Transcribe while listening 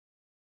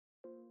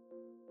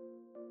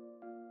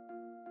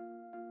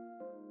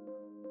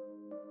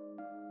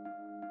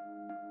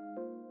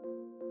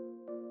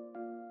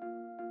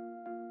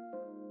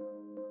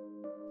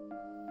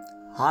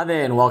Hi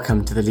there and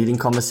welcome to the Leading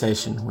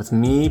Conversation with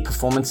me,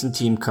 performance and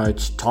team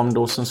coach Tom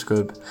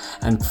Dawson-Squibb,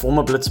 and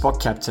former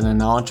Blitzbok captain and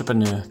now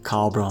entrepreneur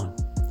Kyle Brown.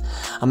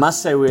 I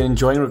must say we're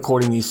enjoying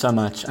recording these so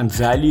much and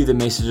value the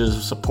messages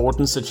of support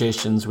and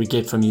suggestions we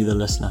get from you, the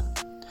listener.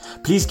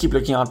 Please keep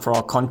looking out for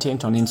our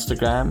content on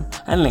Instagram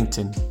and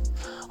LinkedIn.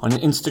 On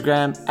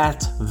Instagram at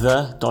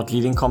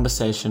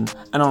the.leadingconversation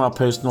and on our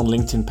personal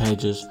LinkedIn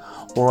pages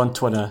or on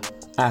Twitter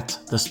at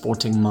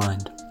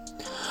thesportingmind.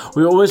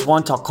 We always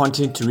want our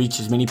content to reach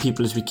as many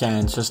people as we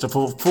can, so as to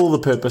fulfill the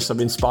purpose of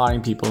inspiring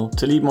people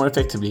to lead more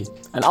effectively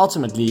and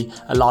ultimately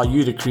allow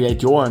you to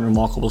create your own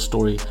remarkable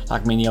story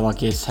like many of our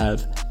guests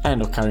have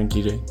and are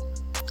currently doing.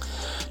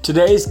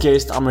 Today's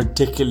guest I'm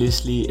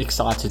ridiculously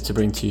excited to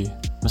bring to you,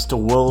 Mr.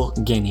 Will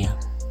Genia.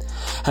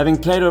 Having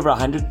played over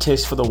 100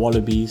 tests for the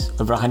Wallabies,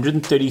 over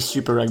 130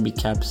 Super Rugby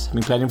caps,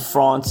 having played in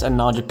France and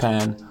now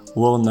Japan,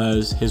 Will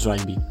knows his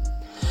rugby.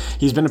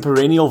 He's been a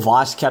perennial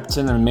vice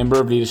captain and a member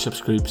of leadership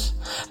groups,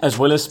 as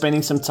well as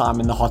spending some time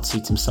in the hot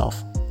seat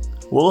himself.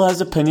 Will has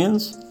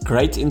opinions,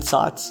 great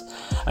insights,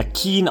 a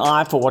keen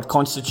eye for what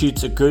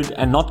constitutes a good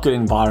and not good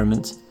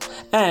environment,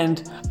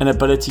 and an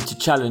ability to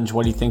challenge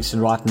what he thinks is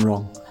right and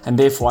wrong. And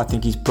therefore, I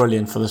think he's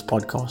brilliant for this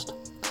podcast.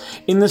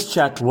 In this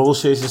chat, Will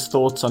shares his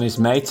thoughts on his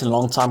mate and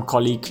longtime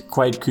colleague,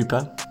 Quade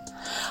Cooper,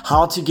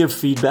 how to give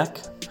feedback,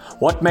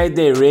 what made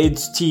their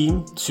Reds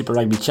team, Super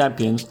Rugby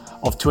champions,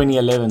 of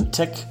 2011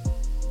 tick,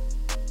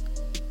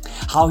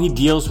 how he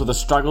deals with the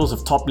struggles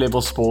of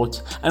top-level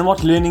sport, and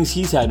what learnings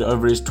he's had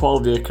over his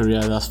 12-year career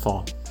thus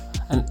far.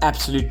 An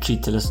absolute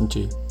treat to listen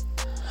to.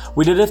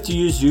 We did have to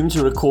use Zoom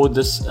to record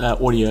this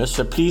audio,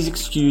 so please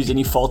excuse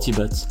any faulty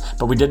bits,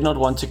 but we did not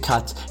want to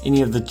cut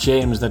any of the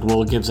gems that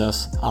Will gives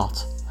us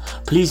out.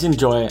 Please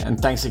enjoy, and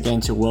thanks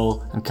again to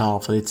Will and Kyle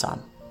for their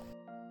time.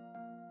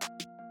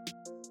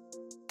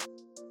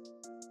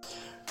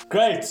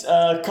 Great.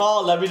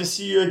 Kyle, lovely to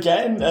see you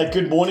again.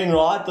 Good morning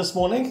ride this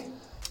morning.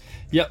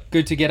 Yep,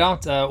 good to get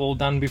out. All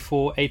done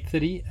before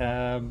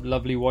 8:30.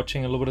 Lovely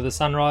watching a little bit of the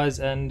sunrise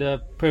and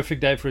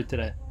perfect day for it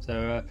today.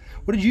 So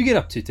what did you get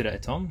up to today,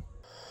 Tom?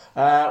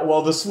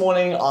 Well, this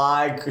morning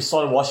I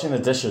started washing the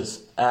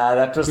dishes.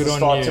 That was the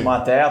start to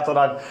my day. I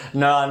thought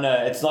no,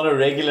 it's not a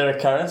regular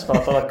occurrence, but I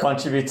thought I'd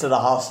contribute to the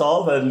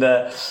household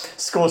and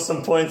score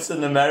some points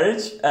in the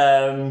marriage.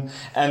 And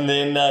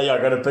then I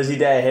got a busy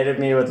day ahead of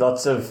me with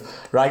lots of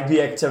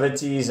rugby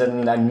activities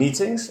and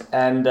meetings.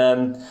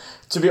 And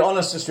to be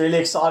honest, just really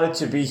excited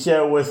to be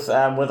here with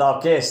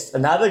our guest.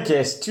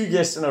 Two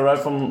guests in a row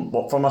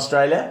from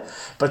Australia,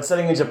 but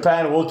sitting in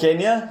Japan, Will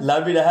Genia.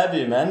 Lovely to have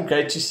you, man.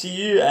 Great to see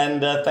you,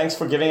 and thanks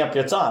for giving up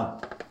your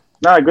time.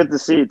 No, good to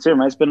see you too,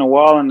 mate. It's been a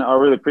while, and I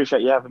really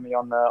appreciate you having me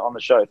on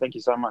the show. Thank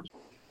you so much.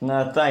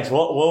 No, thanks.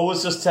 Will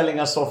was just telling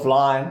us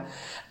offline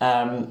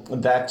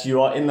that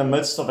you are in the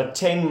midst of a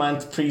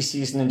 10-month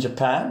preseason in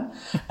Japan,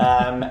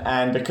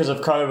 and because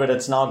of COVID,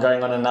 it's now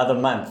going on another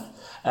month.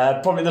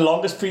 Probably the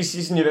longest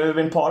preseason you've ever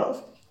been part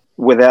of?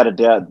 Without a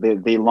doubt,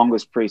 the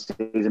longest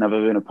preseason I've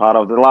ever been a part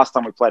of. The last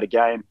time we played a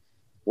game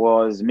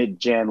was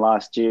mid-Jan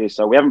last year.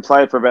 So we haven't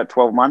played for about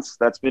 12 months.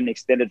 That's been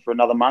extended for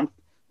another month.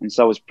 And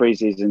so is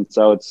preseason.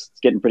 So it's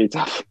getting pretty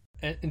tough.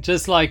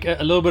 Just like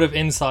a little bit of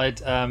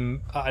insight,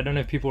 I don't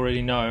know if people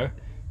already know,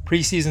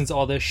 preseasons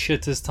are the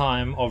shittest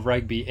time of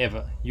rugby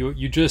ever.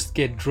 You just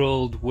get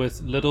drilled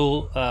with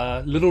little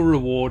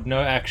reward,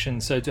 no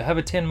action. So to have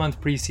a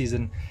 10-month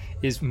preseason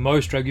is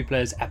most rugby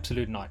players'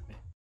 absolute nightmare.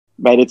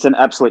 Mate, it's an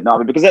absolute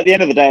nightmare because at the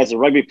end of the day, as a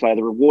rugby player,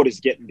 the reward is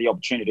getting the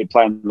opportunity to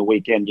play on the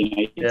weekend.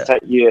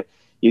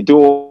 You do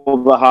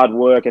all the hard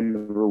work, and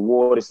the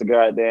reward is to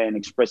go out there and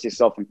express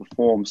yourself and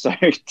perform. So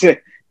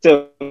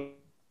to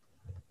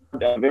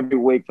every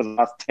week for the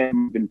last 10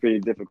 has been pretty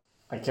difficult.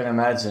 I can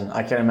imagine.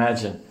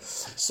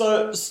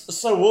 So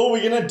Will,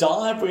 we're gonna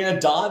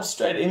dive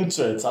straight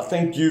into it. I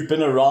think you've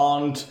been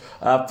around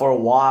for a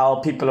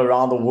while. People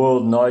around the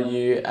world know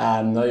you, they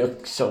don't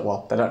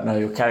know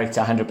your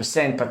character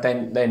 100%, but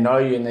they know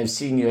you and they've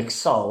seen you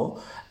excel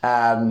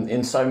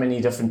in so many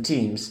different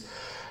teams.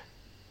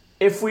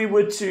 If I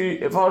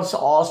was to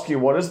ask you,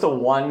 what is the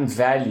one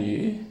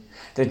value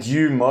that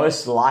you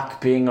most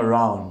like being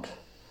around?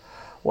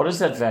 What is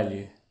that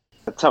value?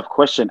 A tough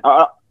question.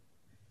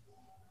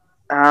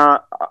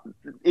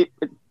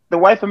 The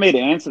way for me to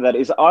answer that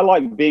is I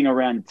like being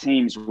around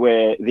teams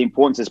where the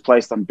importance is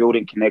placed on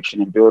building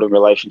connection and building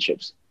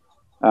relationships.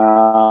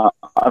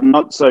 I'm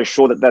not so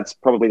sure that that's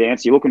probably the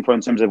answer you're looking for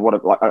in terms of what a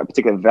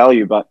particular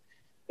value, but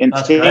in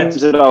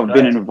teams that I've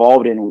been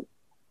involved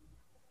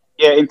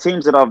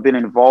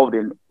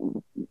in,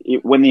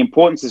 when the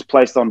importance is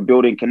placed on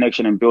building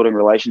connection and building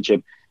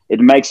relationship, it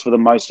makes for the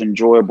most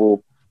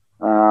enjoyable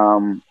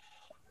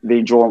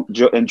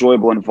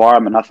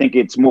environment. I think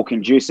it's more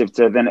conducive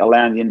to then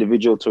allowing the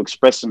individual to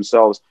express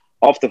themselves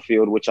off the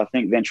field, which I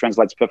think then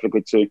translates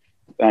perfectly to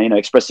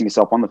expressing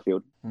yourself on the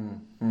field.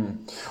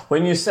 Mm-hmm.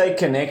 When you say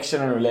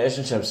connection and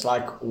relationships,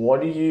 like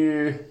what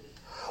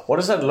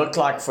does that look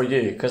like for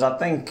you? Because I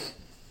think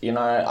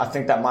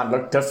that might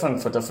look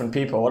different for different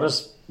people. What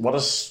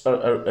does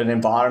an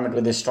environment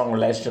with these strong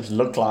relationships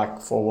look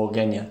like for Will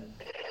Genia?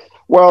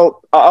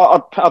 Well,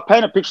 I'll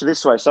paint a picture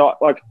this way. So,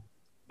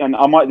 and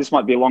this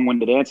might be a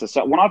long-winded answer.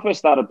 So, when I first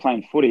started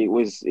playing footy, it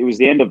was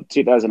the end of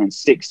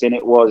 2006, and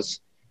it was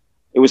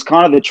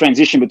kind of the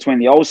transition between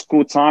the old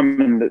school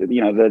time and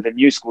the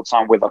new school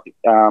time, where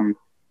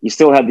you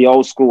still had the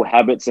old school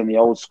habits and the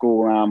old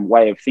school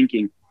way of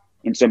thinking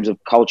in terms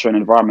of culture and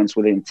environments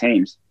within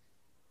teams,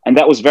 and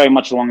that was very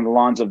much along the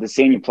lines of the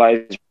senior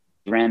players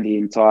ran the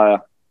entire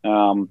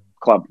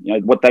club.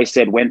 What they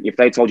said went. If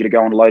they told you to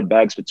go and load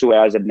bags for 2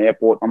 hours at an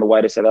airport on the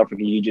way to South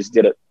Africa, you just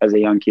did it as a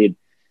young kid.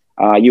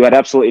 You had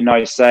absolutely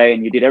no say,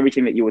 and you did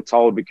everything that you were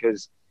told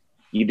because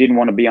you didn't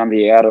want to be on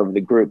the outer of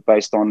the group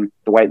based on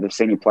the way the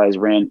senior players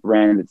ran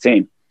the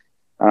team.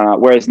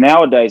 Whereas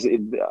nowadays,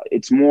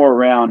 it's more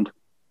around,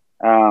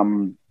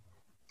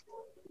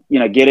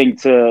 getting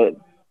to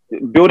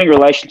building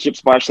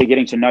relationships by actually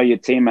getting to know your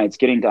teammates,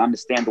 getting to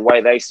understand the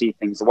way they see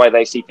things, the way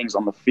they see things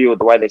on the field,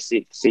 the way they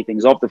see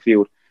things off the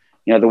field,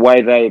 the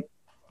way they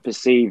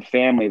perceive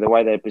family, the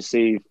way they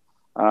perceive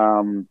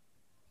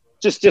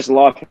just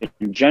life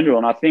in general.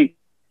 And I think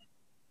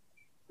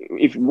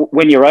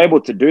when you're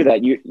able to do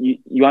that,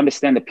 you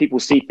understand that people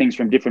see things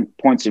from different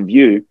points of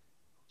view,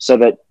 so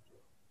that,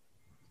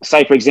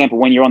 say, for example,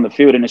 when you're on the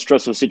field in a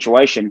stressful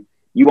situation,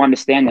 you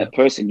understand that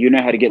person, you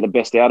know how to get the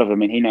best out of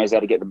him, and he knows how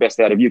to get the best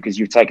out of you because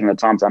you've taken the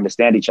time to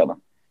understand each other.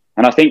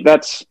 And I think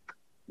that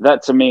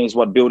to me is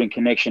what building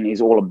connection is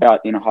all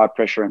about in a high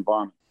pressure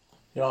environment.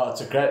 Yeah,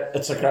 it's a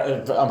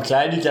great. I'm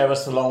glad you gave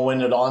us a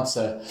long-winded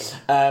answer.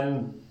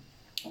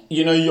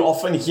 You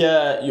often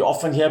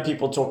hear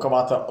people talk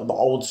about the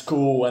old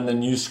school and the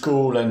new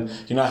school, and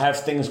have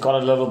things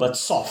got a little bit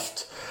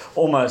soft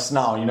almost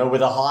now,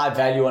 with a high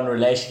value on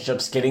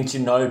relationships, getting to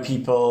know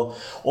people,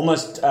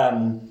 almost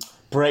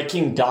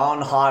breaking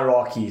down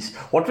hierarchies.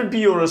 What would be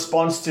your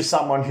response to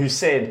someone who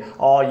said,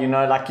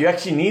 you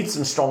actually need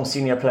some strong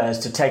senior players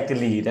to take the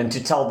lead and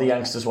to tell the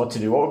youngsters what to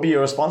do? What would be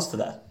your response to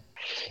that?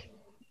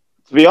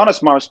 To be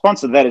honest, my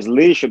response to that is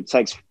leadership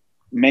takes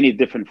many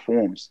different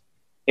forms.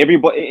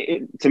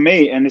 To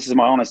me, and this is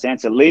my honest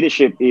answer,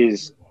 leadership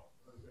is,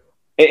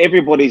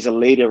 everybody's a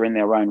leader in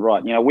their own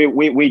right.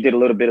 We did a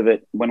little bit of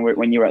it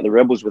when you were at the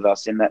Rebels with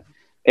us, in that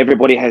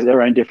everybody has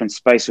their own different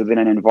space within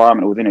an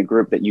environment, within a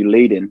group that you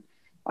lead in.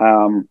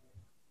 And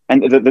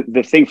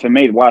the thing for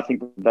me, why I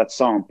think that's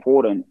so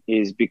important,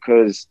 is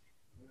because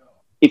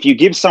if you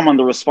give someone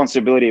the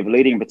responsibility of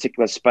leading a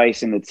particular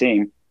space in the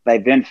team, they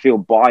then feel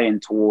buy-in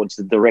towards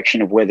the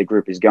direction of where the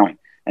group is going.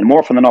 And more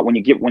often than not,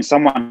 when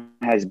someone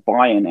has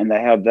buy-in and they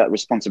have that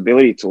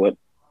responsibility to it,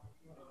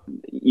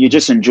 you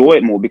just enjoy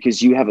it more because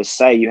you have a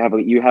say. You have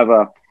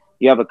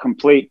a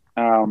complete.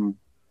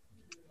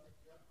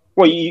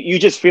 You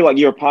just feel like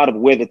you're a part of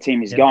where the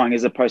team is going,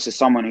 as opposed to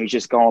someone who's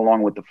just going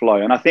along with the flow.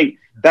 And I think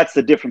that's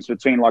the difference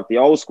between the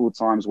old school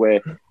times,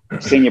 where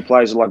senior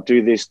players are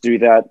do this, do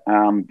that.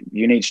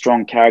 You need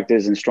strong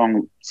characters and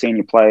strong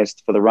senior players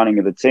for the running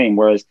of the team.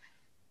 Whereas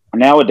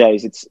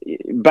nowadays, it's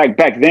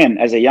back then,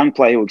 as a young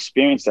player who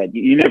experienced that,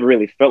 you never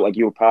really felt like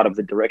you were part of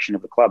the direction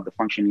of the club, the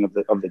functioning of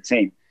the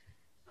team.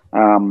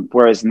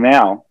 Whereas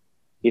now,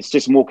 it's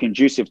just more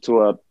conducive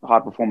to a high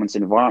performance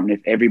environment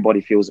if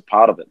everybody feels a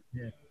part of it.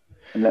 Yeah.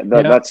 And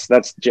that's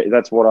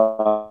what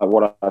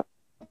I.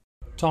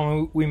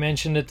 Tom, we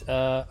mentioned it.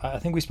 I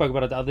think we spoke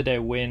about it the other day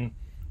when,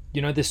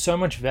 there's so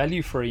much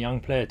value for a young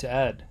player to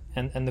add.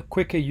 And the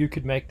quicker you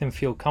could make them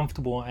feel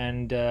comfortable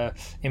and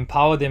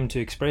empower them to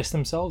express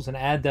themselves and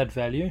add that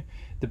value,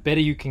 the better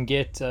you can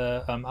get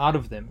out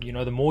of them.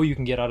 The more you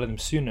can get out of them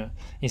sooner.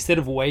 Instead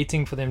of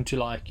waiting for them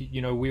to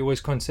we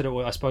always consider,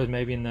 I suppose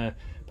maybe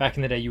back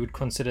in the day you would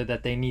consider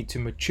that they need to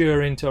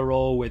mature into a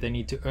role where they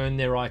need to earn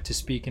their right to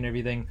speak and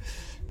everything.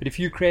 But if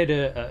you create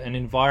an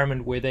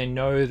environment where they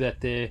know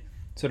that they're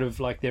sort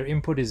of their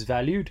input is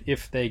valued,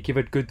 if they give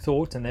it good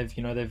thought, and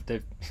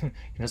they've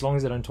as long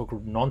as they don't talk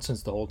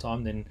nonsense the whole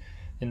time, then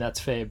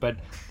that's fair. But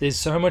there's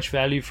so much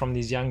value from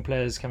these young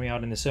players coming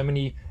out, and there's so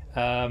many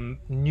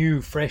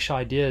new, fresh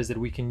ideas that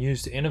we can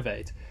use to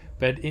innovate.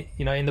 But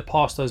in the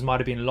past, those might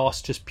have been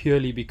lost just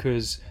purely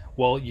because,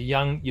 you're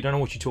young, you don't know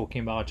what you're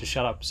talking about, just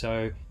shut up,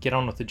 so get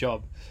on with the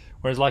job.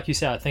 Whereas, like you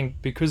said, I think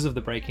because of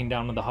the breaking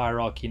down of the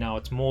hierarchy now,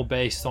 it's more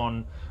based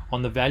on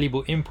the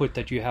valuable input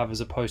that you have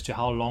as opposed to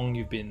how long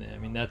you've been there. I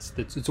mean,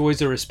 it's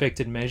always a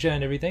respected measure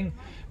and everything,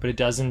 but it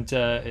doesn't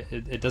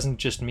it doesn't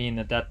just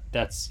mean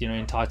that's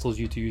entitles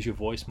you to use your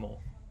voice more.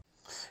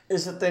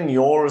 Is it then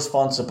your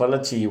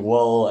responsibility,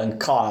 Will and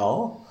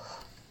Kyle,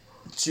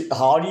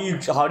 how do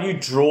you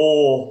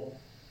draw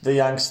the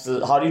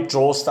youngsters? How do you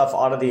draw stuff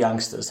out of the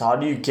youngsters? How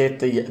do you get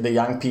the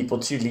young people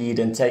to lead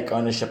and take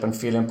ownership and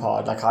feel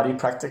empowered? How do you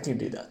practically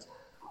do that?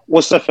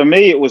 Well, so for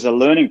me, it was a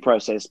learning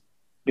process,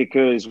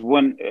 because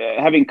when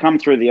having come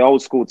through the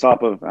old school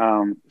type of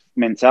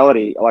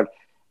mentality,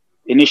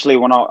 initially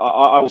when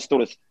I was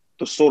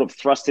sort of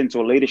thrust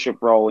into a leadership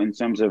role in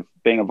terms of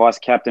being a vice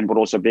captain, but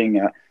also being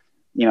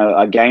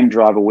a game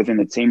driver within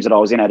the teams that I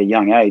was in at a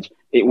young age,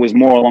 it was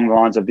more along the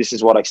lines of, this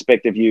is what I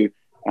expect of you.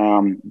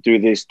 Do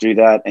this, do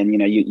that, and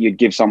you'd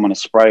give someone a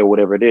spray or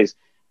whatever it is.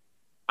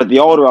 But the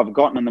older I've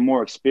gotten and the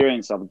more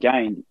experience I've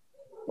gained,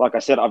 like I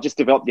said, I've just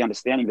developed the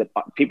understanding that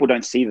people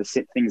don't see the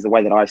things the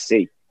way that I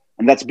see.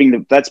 And that's been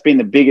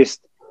the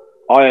biggest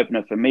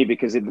eye-opener for me,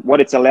 because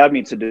what it's allowed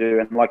me to do,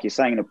 and like you're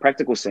saying, in a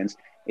practical sense,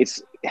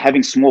 it's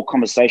having small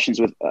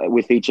conversations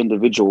with each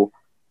individual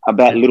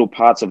about little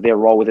parts of their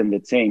role within the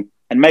team,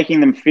 and making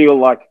them feel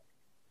like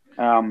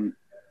I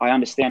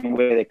understand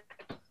where they're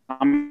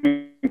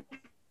coming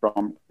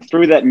from.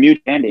 Through that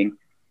understanding,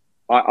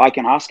 I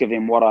can ask of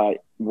him what I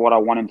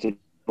want him to do,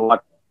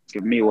 like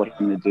of me what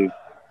him to do.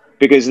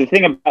 Because the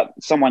thing about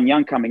someone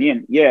young coming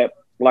in,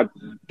 like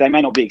they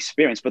may not be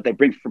experienced, but they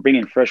bring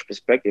in fresh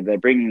perspective. They're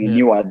bringing a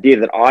new idea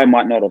that I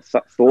might not have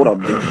thought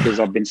of because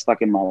I've been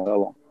stuck in my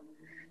well.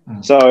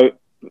 So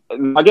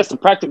I guess the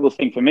practical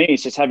thing for me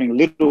is just having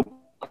little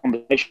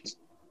conversations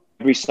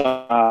every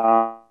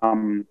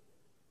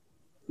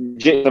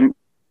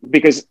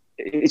because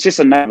it's just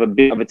a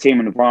bit of a team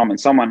environment.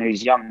 Someone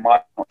who's young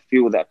might not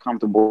feel that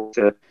comfortable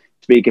to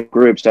speak in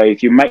groups. So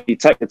if you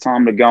take the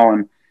time to go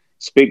and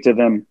speak to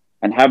them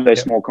and have those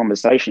small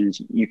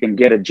conversations, you can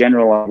get a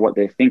general of what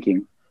they're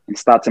thinking and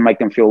start to make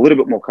them feel a little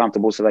bit more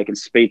comfortable so they can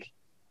speak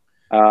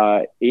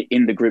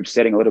in the group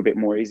setting a little bit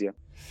more easier.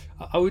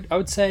 I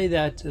would say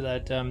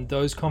that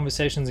those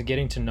conversations and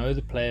getting to know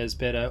the players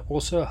better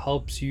also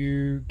helps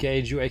you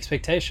gauge your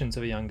expectations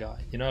of a young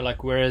guy. You know,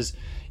 like whereas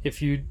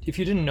if you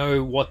didn't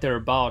know what they're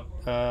about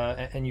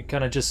and you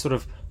kind of just sort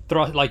of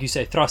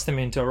thrust them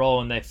into a role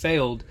and they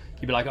failed,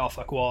 you'd be like, oh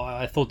fuck, well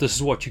I thought this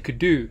is what you could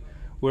do.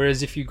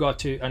 Whereas if you got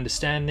to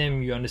understand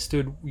them, you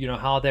understood, you know,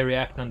 how they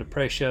react under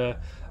pressure,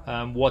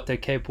 what they're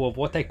capable of,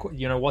 what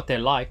they're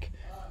like,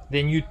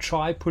 then you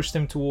try push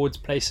them towards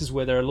places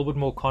where they're a little bit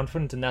more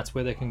confident, and that's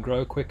where they can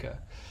grow quicker.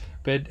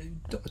 But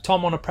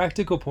Tom, on a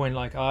practical point,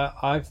 like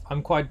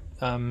I'm quite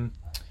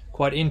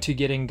into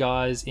getting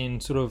guys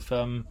in sort of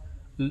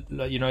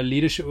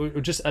leadership, or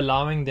just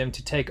allowing them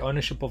to take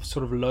ownership of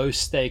sort of low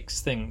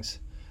stakes things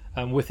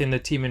within the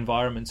team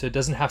environment. So it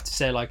doesn't have to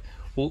say like,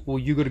 well,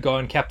 you got to go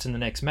and captain the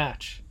next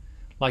match.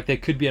 Like there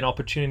could be an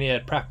opportunity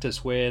at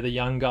practice where the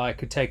young guy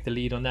could take the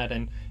lead on that,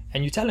 and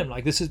you tell him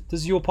like this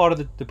is your part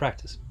of the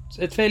practice.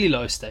 It's fairly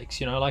low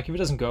stakes, you know. Like if it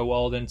doesn't go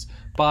well, then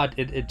but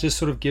it just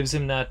sort of gives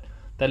him that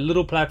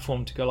little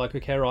platform to go like,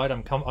 okay, right,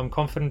 I'm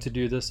confident to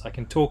do this. I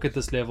can talk at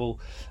this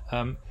level.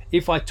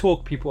 If I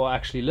talk, people are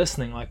actually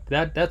listening. Like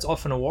that's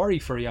often a worry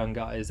for a young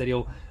guy, is that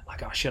he'll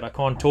like, oh shit, I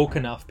can't talk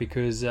enough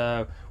because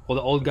the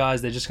old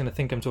guys, they're just going to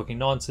think I'm talking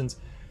nonsense.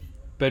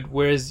 But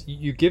whereas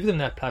you give them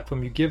that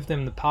platform, you give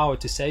them the power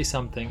to say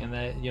something, and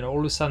they, you know, all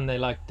of a sudden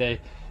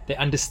they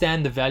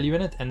understand the value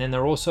in it, and then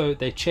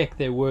they check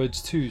their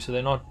words too, so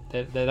they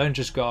don't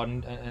just go out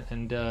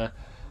and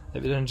they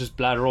don't just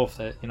bladder off.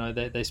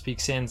 They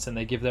speak sense and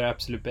they give their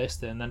absolute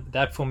best there, and then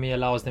that for me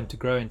allows them to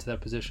grow into that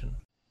position.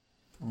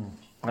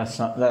 That's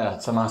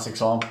a nice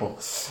example.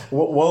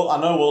 Well,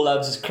 I know Will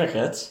loves his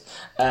cricket,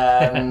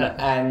 and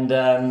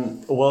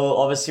well,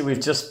 obviously we've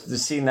just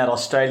seen that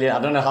Australian. I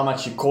don't know how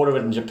much you caught of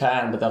it in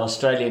Japan, but that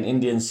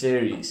Australian-Indian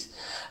series,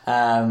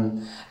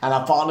 and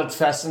I found it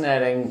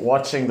fascinating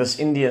watching this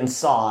Indian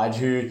side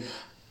who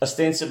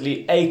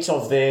ostensibly 8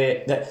 of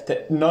their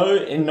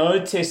no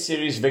Test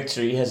series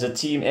victory has a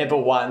team ever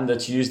won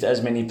that's used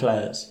as many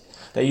players.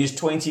 They use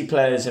 20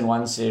 players in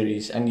one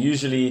series, and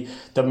usually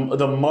the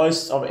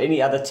most of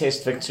any other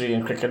Test victory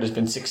in cricket has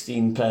been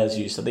 16 players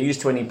used. So they used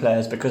 20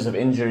 players because of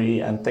injury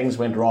and things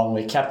went wrong,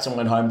 where captain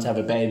went home to have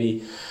a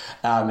baby,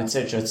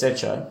 etc.,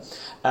 etc.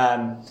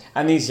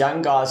 And these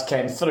young guys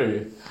came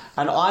through,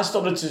 and I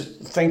started to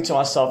think to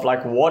myself,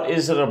 like, what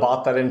is it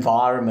about that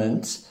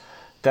environment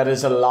that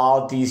has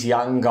allowed these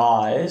young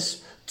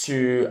guys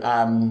to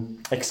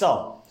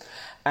excel?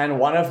 And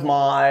one of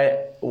my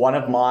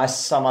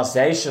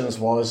summations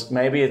was,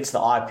 maybe it's the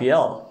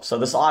IPL. So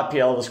this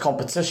IPL, this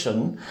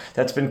competition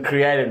that's been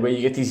created, where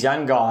you get these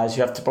young guys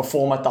who have to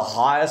perform at the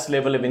highest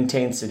level of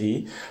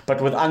intensity,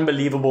 but with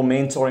unbelievable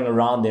mentoring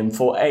around them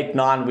for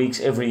 8-9 weeks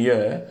every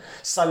year.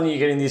 Suddenly you're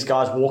getting these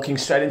guys walking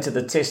straight into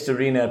the Test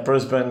arena at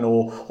Brisbane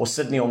or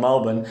Sydney or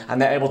Melbourne,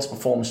 and they're able to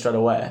perform straight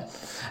away.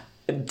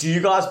 Do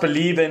you guys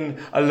believe in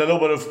a little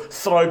bit of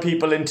throw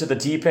people into the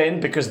deep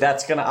end because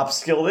that's going to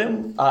upskill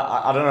them?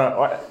 I don't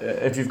know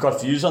if you've got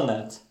views on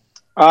that.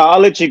 I'll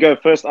let you go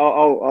first.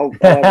 I'll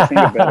have a think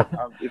about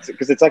it.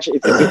 It's actually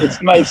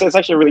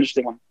a really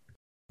interesting one.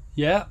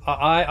 Yeah,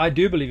 I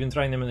do believe in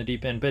throwing them in the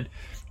deep end, but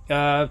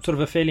sort of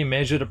a fairly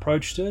measured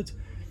approach to it.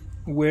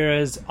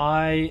 Whereas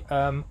I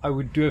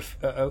would do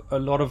a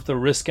lot of the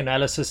risk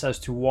analysis as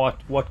to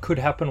what could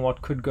happen,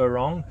 what could go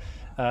wrong.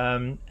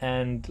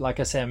 And like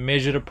I say, a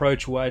measured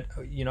approach where,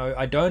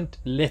 I don't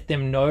let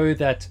them know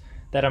that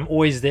I'm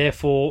always there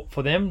for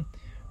them,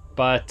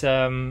 but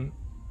I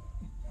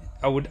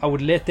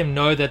would let them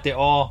know that there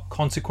are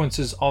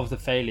consequences of the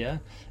failure,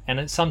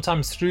 and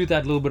sometimes through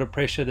that little bit of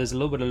pressure there's a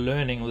little bit of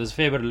learning, or there's a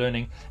fair bit of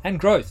learning and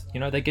growth.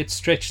 They get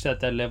stretched at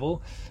that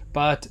level,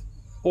 but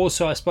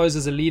also I suppose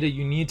as a leader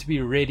you need to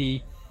be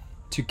ready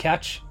to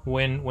catch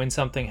when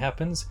something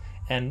happens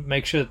and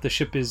make sure that the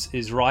ship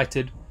is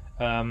righted.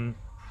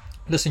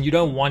 listen, you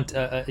don't want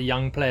a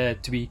young player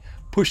to be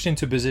pushed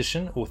into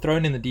position or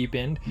thrown in the deep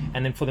end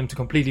and then for them to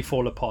completely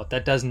fall apart.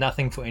 That does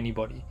nothing for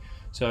anybody.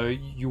 So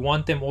you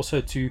want them also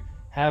to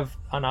have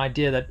an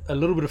idea that a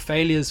little bit of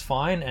failure is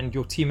fine and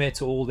your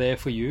teammates are all there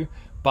for you,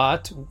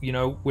 but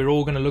we're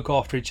all going to look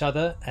after each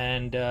other,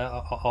 and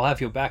I'll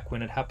have your back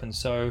when it happens.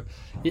 So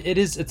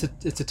it's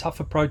a tough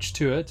approach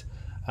to it,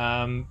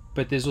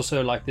 but there's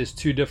also there's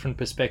two different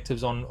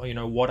perspectives on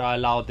what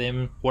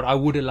I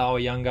would allow a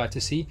young guy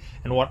to see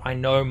and what I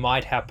know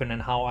might happen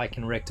and how I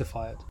can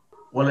rectify it.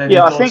 Well,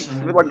 yeah, I think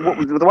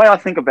the way I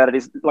think about it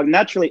is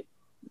naturally.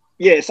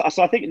 Yes,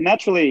 so I think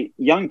naturally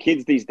young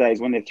kids these days,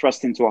 when they're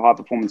thrust into a high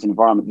performance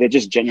environment, they're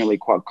just genuinely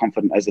quite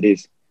confident as it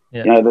is.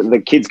 Yeah. The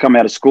kids come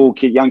out of school,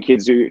 young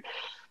kids who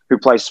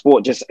play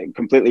sport just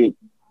completely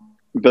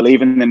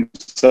believe in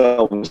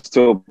themselves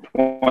to a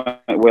point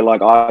where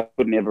I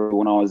could never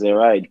when I was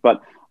their age. But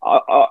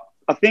I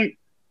think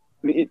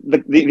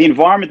the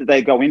environment that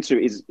they go into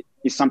is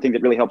something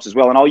that really helps as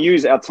well. And I'll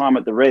use my time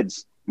at the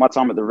Reds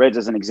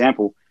as an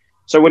example.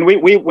 So when we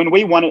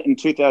won it in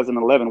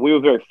 2011, we were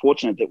very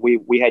fortunate that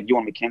we had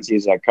Ewan McKenzie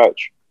as our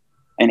coach,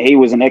 and he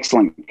was an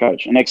excellent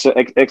coach, an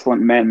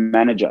excellent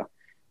manager.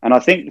 And I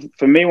think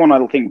for me, when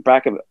I think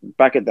back at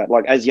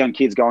that, as young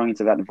kids going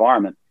into that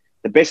environment,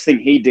 the best thing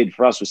he did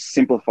for us was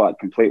simplify it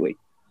completely.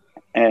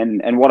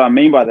 And what I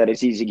mean by that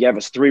is he gave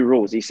us 3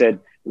 rules. He said,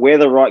 wear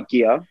the right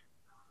gear,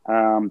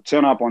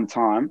 turn up on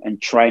time, and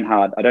train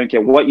hard. I don't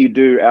care what you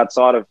do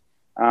outside of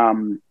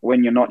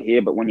when you're not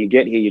here, but when you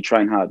get here, you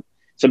train hard.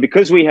 So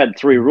because we had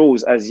 3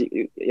 rules as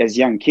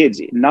young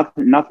kids,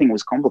 nothing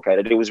was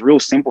complicated. It was real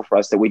simple for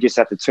us that we just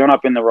had to turn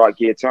up in the right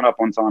gear, turn up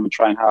on time, and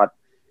train hard.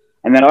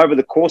 And then over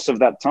the course of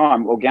that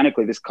time,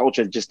 organically, this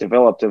culture just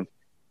developed of,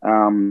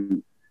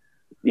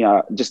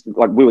 just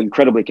we were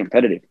incredibly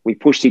competitive. We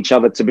pushed each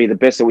other to be the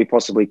best that we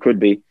possibly could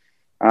be,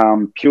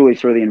 purely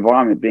through the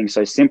environment being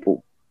so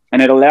simple. And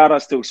it allowed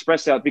us to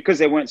express out, because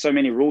there weren't so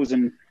many rules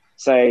and,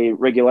 say,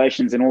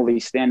 regulations and all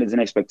these standards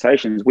and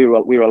expectations, we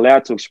were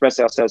allowed to express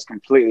ourselves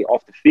completely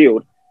off the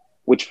field,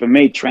 which for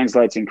me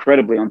translates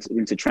incredibly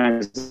into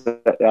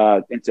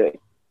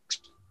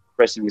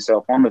expressing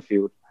yourself on the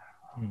field.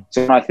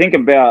 So when I think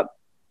about,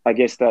 I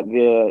guess, that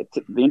the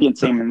Indian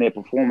team and their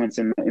performance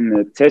in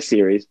the Test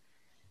series,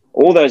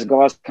 all those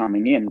guys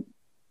coming in,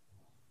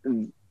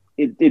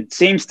 it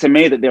seems to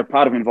me that they're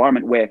part of an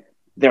environment where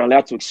they're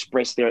allowed to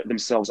express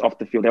themselves off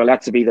the field. They're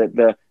allowed to be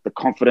the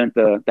confident,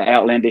 the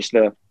outlandish,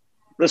 the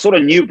sort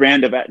of new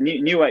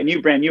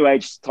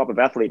age type of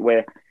athlete,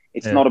 where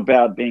it's not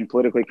about being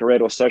politically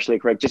correct or socially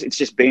correct. It's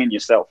just being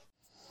yourself.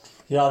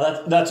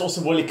 Yeah, that's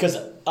awesome, Willie, because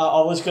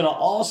I was going to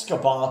ask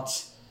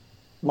about.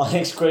 My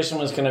next question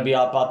was going to be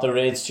about the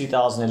Reds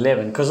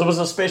 2011, because it was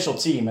a special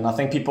team, and I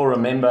think people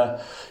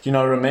remember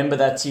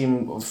that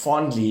team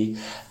fondly.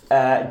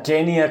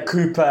 Genia,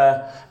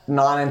 Cooper,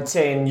 9 and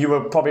 10. You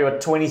were probably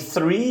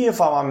 23, if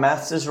my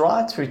maths is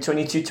right.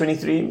 22,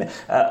 23.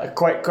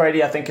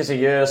 Quade, I think, is a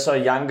year or so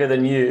younger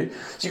than you.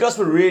 So you guys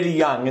were really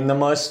young, and the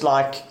most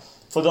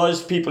for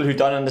those people who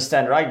don't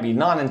understand rugby,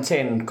 9 and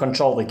 10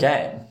 control the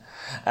game.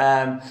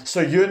 So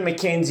you and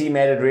McKenzie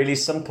made it really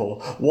simple.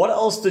 What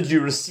else did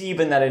you receive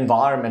in that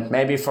environment,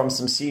 maybe from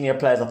some senior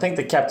players? I think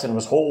the captain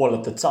was Hall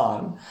at the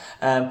time.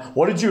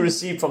 What did you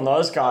receive from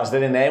those guys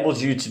that enabled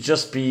you to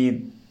just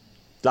be,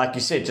 like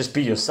you said, just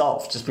be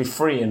yourself, just be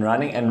free and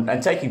running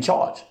and taking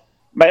charge?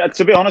 Mate,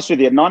 to be honest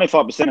with you,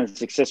 95% of the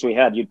success we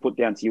had, you'd put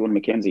down to Ewan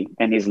McKenzie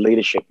and his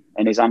leadership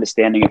and his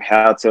understanding of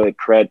how to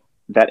create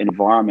that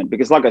environment.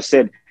 Because like I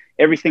said,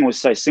 everything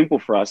was so simple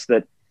for us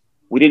that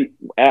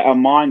our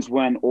minds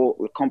weren't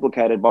all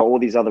complicated by all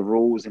these other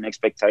rules and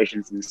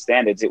expectations and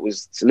standards. It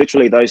was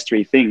literally those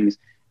 3 things.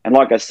 And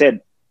like I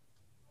said,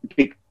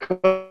 because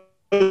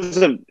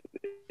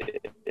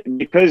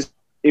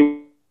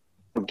it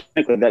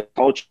organically, that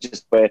culture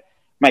just where,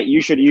 mate,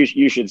 you should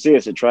see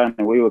us at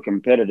training. We were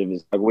competitive.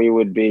 It's we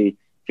would be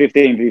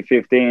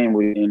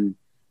 15v15 in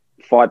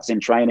fights in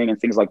training and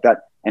things like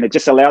that. And it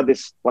just allowed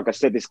this, like I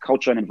said, this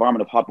culture and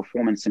environment of high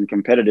performance and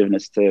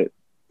competitiveness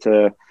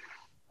to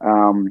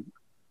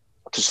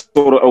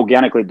sort of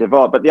organically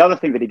develop. But the other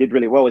thing that he did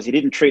really well is he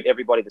didn't treat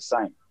everybody the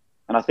same.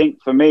 And I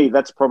think for me,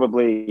 that's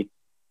probably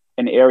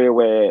an area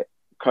where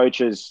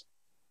coaches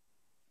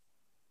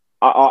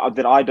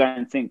that I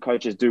don't think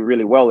coaches do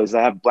really well is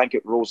they have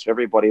blanket rules for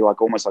everybody,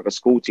 almost like a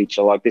school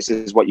teacher. This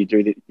is what you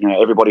do.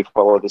 Everybody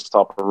follow this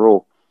type of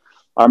rule.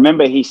 I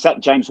remember he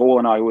sat James Hall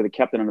and I, who were the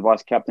captain and the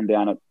vice captain,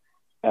 down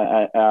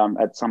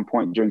at some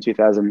point during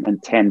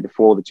 2010,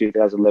 before the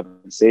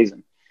 2011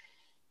 season.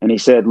 And he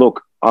said,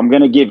 look, I'm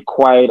going to give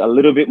Quade a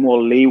little bit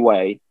more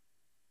leeway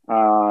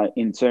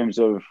in terms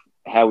of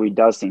how he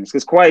does things.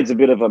 Because Quade's a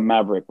bit of a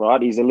maverick,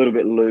 right? He's a little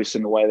bit loose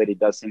in the way that he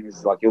does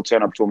things. He'll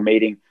turn up to a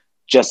meeting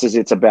just as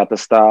it's about to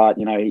start.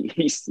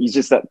 He's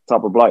just that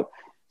type of bloke.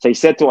 So he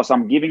said to us,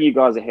 I'm giving you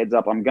guys a heads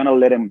up. I'm going to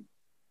let him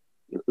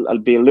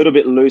be a little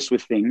bit loose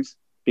with things,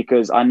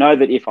 because I know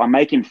that if I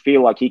make him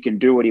feel like he can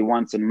do what he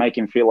wants and make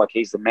him feel like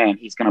he's the man,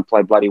 he's going to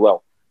play bloody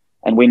well.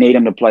 And we need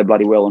him to play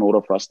bloody well in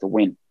order for us to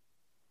win.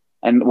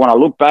 And when I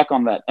look back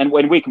on that, and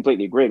when we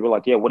completely agreed, we're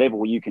like, yeah, whatever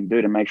you can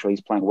do to make sure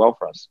he's playing well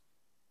for us.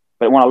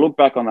 But when I look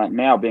back on that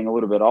now, being a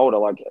little bit older,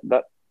 like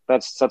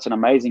that's such an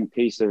amazing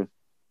piece of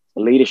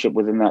leadership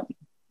within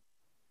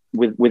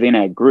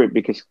our group,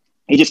 because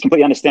he just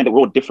completely understands that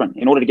we're all different.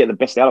 In order to get the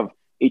best out of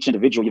each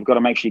individual, you've got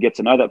to make sure you get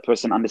to know that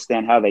person,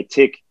 understand how they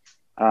tick,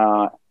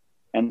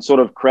 and sort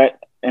of create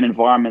an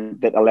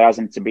environment that allows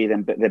them to be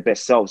their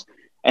best selves.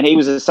 And he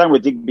was the same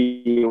with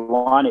Digby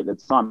Wine at the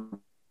time.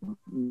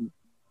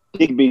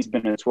 Digby's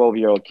been a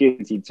 12-year-old kid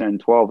since he turned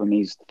 12, and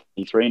he's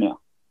 23 now.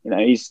 You know,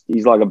 he's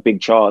like a big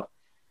child.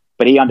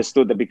 But he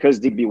understood that because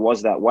Digby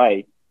was that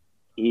way,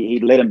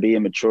 he'd let him be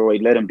immature.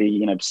 He'd let him be,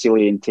 you know,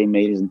 silly in team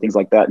meetings and things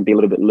like that, and be a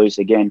little bit loose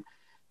again,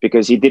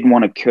 because he didn't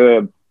want to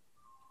curb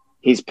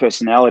his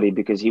personality,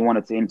 because he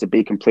wanted him to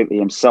be completely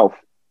himself.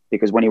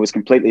 Because when he was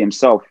completely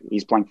himself,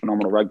 he's playing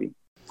phenomenal rugby.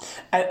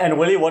 And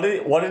Willie, what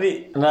did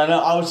he? No,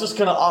 I was just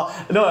gonna.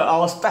 I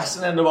was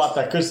fascinated about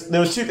that, because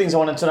there was two things I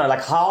wanted to know.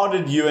 Like, how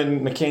did you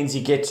and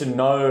Mackenzie get to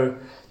know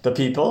the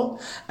people,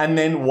 and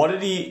then what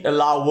did he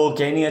allow Will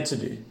Genia to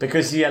do?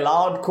 Because he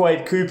allowed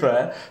Quade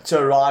Cooper to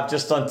arrive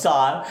just on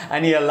time,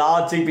 and he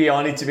allowed Digby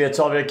Wine to be a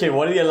 12-year-old kid.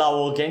 What did he allow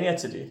Will Genia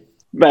to do?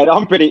 Man,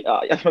 I'm pretty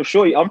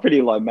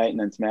low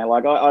maintenance, man.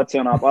 Like I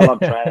turn up, I love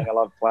training, I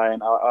love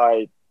playing.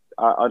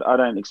 I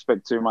don't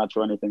expect too much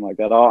or anything like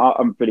that.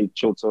 I'm a pretty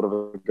chill sort of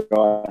a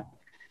guy.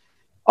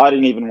 I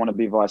didn't even want to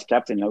be vice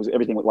captain. You know,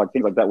 everything like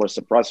things like that was a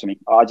surprise for me.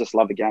 I just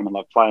love the game and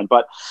love playing.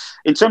 But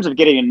in terms of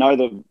getting to know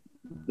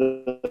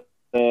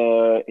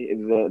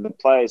the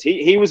players,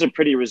 he was a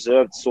pretty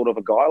reserved sort of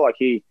a guy. Like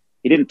he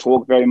didn't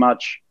talk very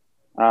much,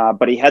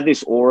 but he had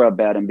this aura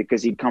about him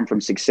because he'd come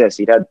from success.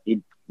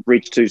 He'd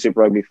reached 2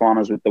 Super Rugby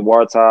finals with the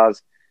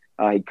Waratahs.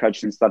 He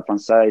coached in Stade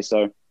Francais,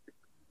 so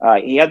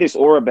he had this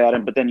aura about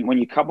him. But then when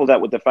you couple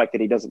that with the fact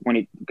that he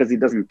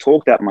doesn't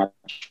talk that much,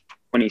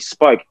 when he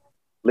spoke,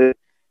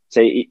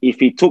 so if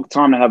he took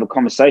time to have a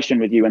conversation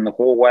with you in the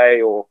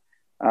hallway or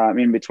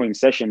in between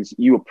sessions,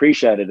 you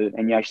appreciated it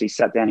and you actually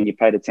sat down and you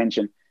paid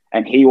attention.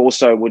 And he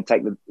also would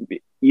take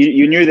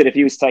you knew that if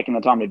he was taking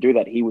the time to do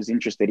that, he was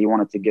interested. He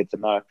wanted to get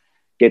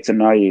to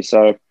know you.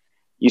 So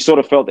you sort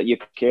of felt that you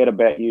cared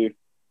about you.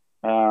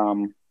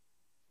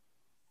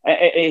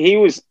 He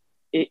was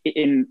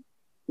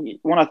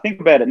when I think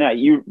about it now,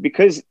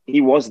 because he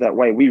was that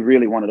way, we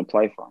really wanted to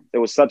play for him. There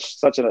was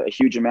such a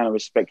huge amount of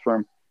respect for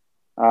him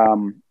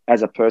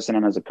as a person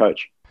and as a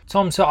coach.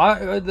 Tom, so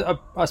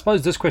I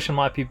suppose this question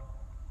might be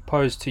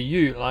posed to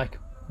you. Like,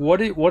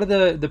 what are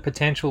the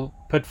potential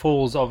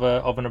pitfalls of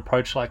an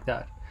approach like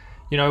that?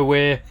 You know,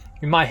 where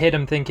in my head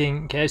I'm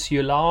thinking, okay, so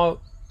you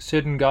allow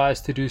certain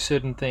guys to do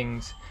certain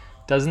things.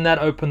 Doesn't that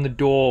open the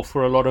door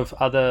for a lot of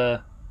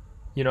other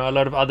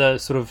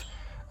sort of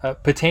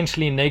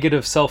potentially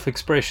negative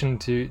self-expression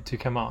to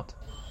come out?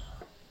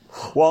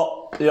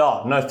 Well,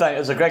 yeah, no,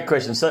 it's a great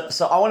question. So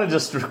I want to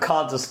just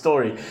recount a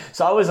story.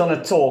 So I was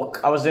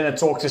doing a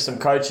talk to some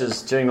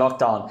coaches during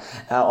lockdown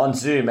on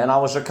Zoom, and I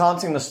was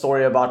recounting the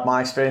story about my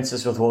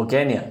experiences with Will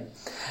Genia.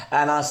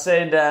 And I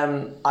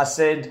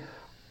said,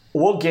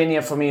 Will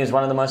Genia for me is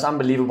one of the most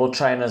unbelievable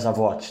trainers I've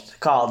watched.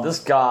 Carl, this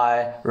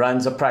guy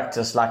runs a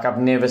practice like I've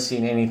never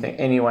seen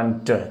anyone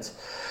do it.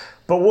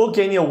 But Will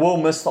Genia will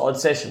miss the odd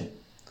session.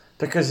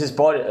 Because his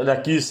body,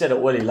 like you said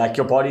it, Willie, like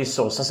your body's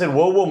sore. So I said,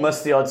 Will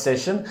miss the odd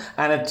session,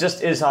 and it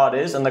just is how it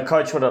is, and the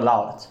coach would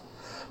allow it.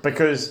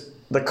 Because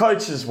the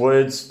coach's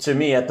words to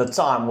me at the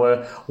time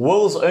were,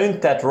 Will's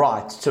earned that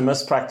right to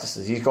miss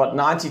practices. He's got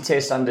 90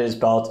 tests under his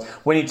belt.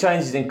 When he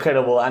trains, he's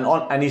incredible,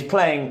 and he's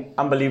playing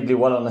unbelievably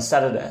well on a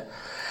Saturday.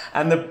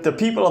 And the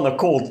people on the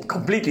call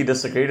completely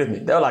disagreed with me.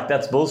 They were like,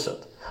 that's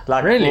bullshit.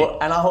 Like, really?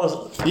 And I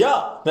was,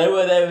 yeah, they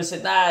were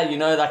saying,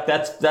 like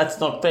that's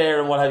not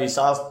fair and what have you.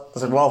 So I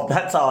said, well,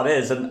 that's how it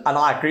is, and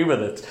I agree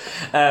with it.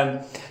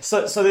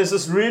 So there's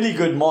this really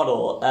good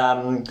model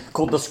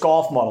called the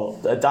SCARF model,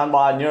 done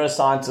by a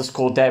neuroscientist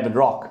called David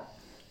Rock,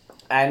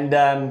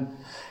 and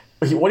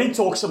what he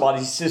talks about,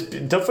 he says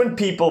different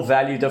people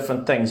value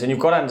different things, and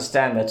you've got to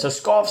understand that. So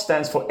SCARF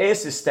stands for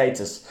S is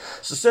status.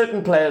 So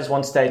certain players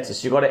want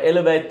status. You've got to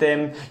elevate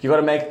them. You've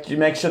got to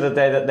make sure that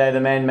they're the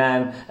main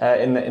man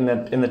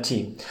in the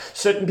team.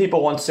 Certain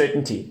people want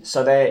certainty.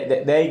 So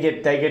they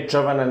get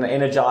driven and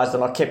energized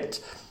and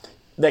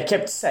they're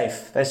kept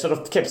safe. They're sort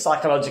of kept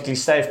psychologically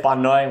safe by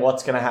knowing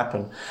what's going to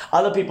happen.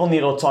 Other people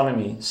need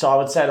autonomy. So I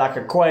would say like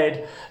a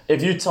Quade,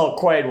 if you tell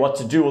Quade what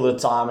to do all the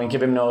time and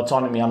give him no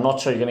autonomy, I'm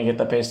not sure you're going to get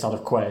the best out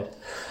of Quade.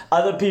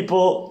 Other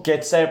people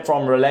get saved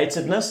from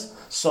relatedness.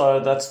 So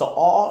that's the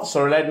R.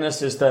 So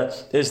relatedness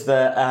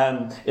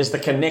is the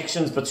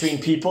connections between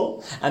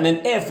people. And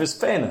then F is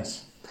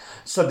fairness.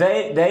 So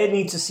they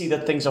need to see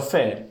that things are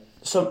fair.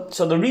 So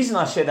the reason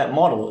I share that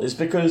model is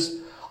because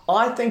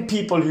I think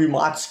people who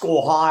might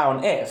score high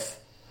on F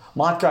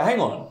might go, hang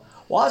on,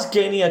 why is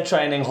Genia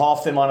training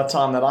half the amount of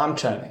time that I'm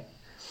training?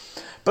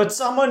 But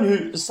someone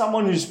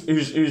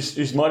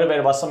who's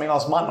motivated by something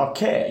else might not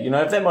care. You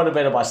know, if they're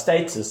motivated by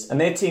status and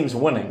their team's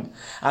winning,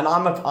 and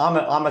I'm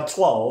a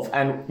 12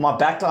 and my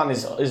backline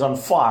is on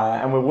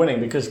fire and we're winning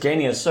because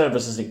Genia's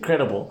service is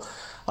incredible.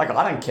 Like,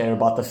 I don't care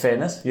about the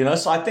fairness, you know.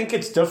 So I think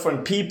it's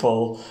different.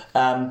 People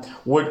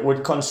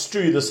would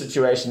construe the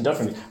situation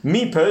differently.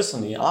 Me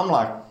personally, I'm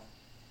like,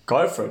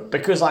 go for it,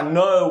 because I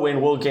know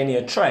when Will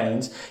Genia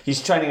trains,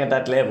 he's training at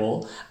that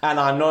level, and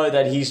I know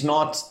that he's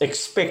not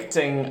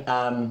expecting.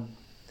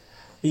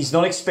 He's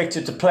not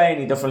expected to play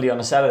any differently on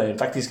a Saturday. In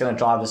fact, he's going to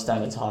drive the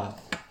standards higher.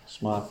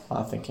 That's my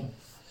thinking.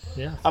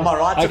 Yeah. Am I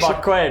right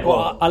about Quade?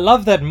 Well, I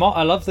love that.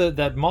 I love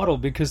that model,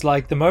 because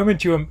like the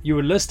moment you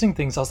were listing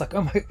things, I was like,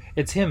 oh my,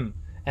 it's him,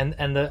 and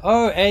the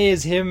A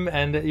is him,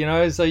 and you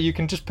know, so you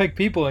can just pick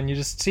people and you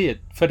just see it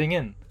fitting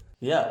in.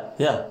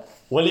 Yeah.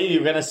 Willie,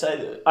 you're going to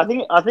say? I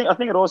think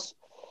it also.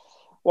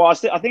 Well, I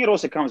think it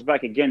also comes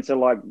back again to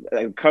like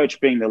a coach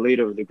being the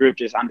leader of the group,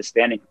 just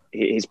understanding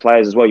his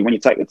players as well when you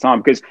take the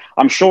time. Because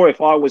I'm sure if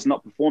I was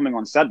not performing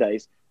on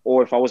Saturdays,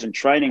 or if I wasn't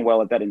training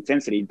well at that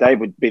intensity, Dave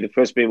would be the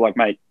first to be like,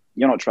 mate,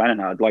 you're not training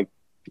hard, like,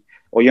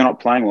 or you're not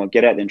playing well,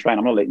 get out there and train.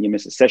 I'm not letting you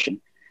miss a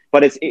session.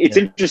 But it's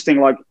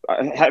interesting, like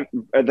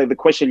the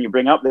question you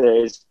bring up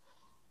there is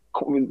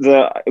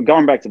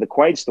going back to the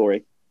Quade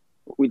story.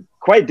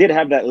 Quade did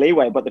have that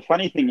leeway, but the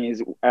funny thing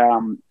is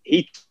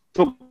he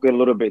took it a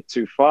little bit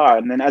too far.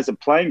 And then as a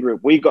playing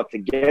group, we got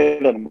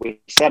together and we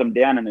sat him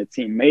down in a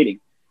team meeting.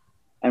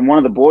 And one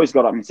of the boys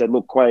got up and said,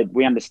 look, Quade,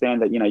 we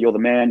understand that, you know, you're the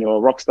man, you're a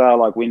rock star.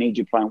 Like, we need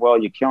you playing well,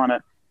 you're killing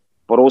it.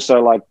 But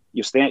also, like,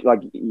 you're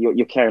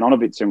carrying on a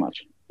bit too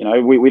much. You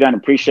know, we don't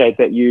appreciate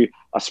that you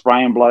are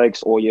spraying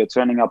blokes or you're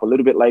turning up a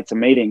little bit late to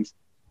meetings.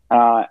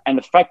 And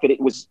the fact that it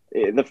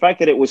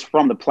was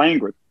from the playing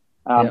group,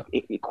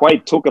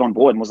 Quade took it on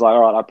board and was like,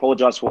 all right, I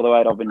apologize for the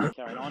way I've been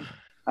carrying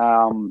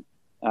on.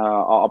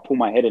 I'll pull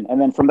my head in.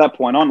 And then from that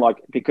point on, like,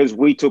 because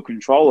we took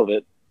control of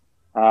it,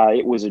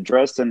 it was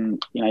addressed,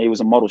 and, you know, he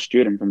was a model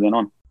student from then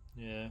on.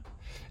 Yeah.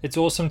 It's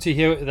awesome to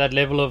hear that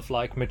level of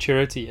like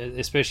maturity,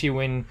 especially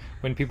when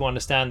people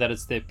understand that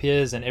it's their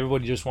peers and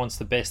everybody just wants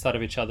the best out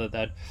of each other,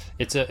 that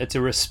it's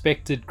a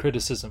respected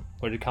criticism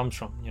where it comes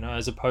from, you know,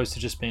 as opposed to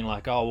just being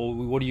like, oh,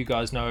 well, what do you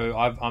guys know?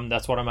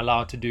 That's what I'm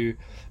allowed to do.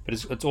 But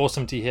it's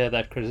awesome to hear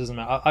that criticism.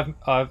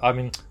 I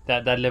mean,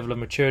 that level of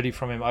maturity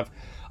from him.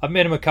 I've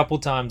met him a couple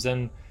times,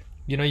 and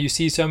you know, you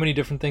see so many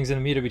different things in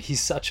the media, but he's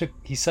such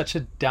a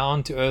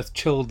down to earth,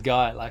 chilled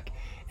guy, like,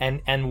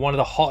 and one of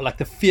the hot, like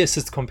the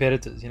fiercest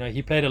competitors. You know,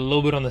 he played a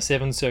little bit on the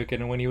 7 circuit,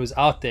 and when he was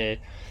out there,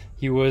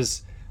 he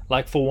was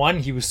like, for one,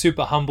 he was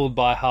super humbled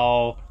by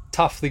how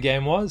tough the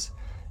game was,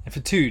 and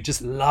for two,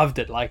 just loved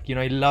it. Like, you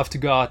know, he loved to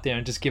go out there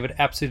and just give it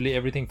absolutely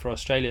everything for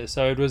Australia.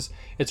 So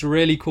it's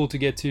really cool to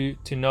get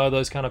to know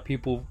those kind of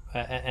people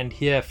and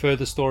hear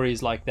further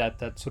stories like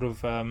that sort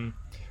of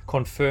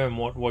confirm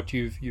what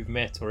you've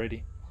met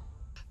already.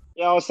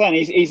 Yeah, I was saying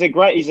he's a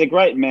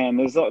great man.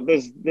 There's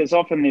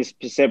often this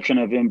perception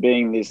of him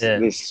being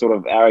this sort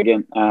of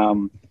arrogant,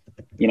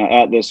 you know,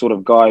 out there sort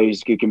of guy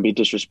who can be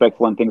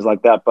disrespectful and things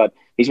like that. But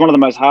he's one of the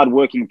most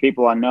hardworking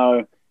people I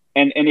know.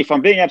 And if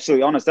I'm being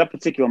absolutely honest, that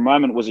particular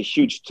moment was a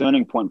huge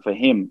turning point for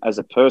him as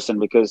a person,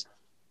 because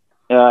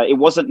it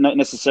wasn't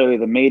necessarily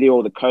the media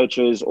or the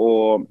coaches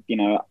or, you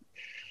know,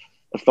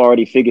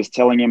 authority figures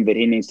telling him that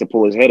he needs to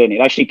pull his head in.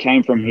 It actually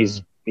came from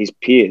his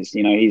peers,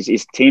 you know,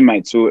 his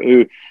teammates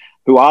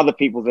who are the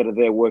people that are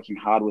there working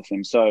hard with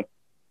him. So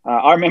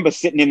I remember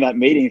sitting in that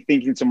meeting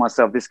thinking to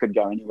myself, this could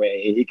go anywhere.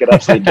 He could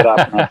absolutely get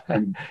up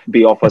and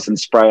be off us and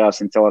spray us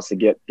and tell us to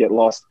get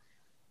lost.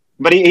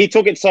 But he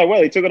took it so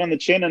well. He took it on the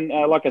chin. And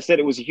like I said,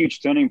 it was a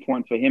huge turning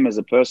point for him as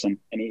a person.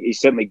 And he's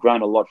certainly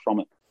grown a lot from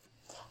it.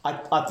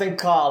 I think,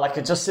 Carl, like,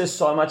 it just says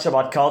so much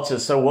about culture.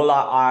 So, Will,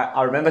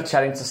 I remember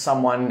chatting to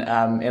someone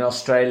in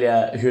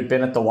Australia who had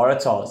been at the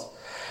Waratahs.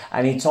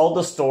 And he told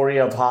the story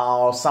of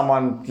how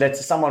someone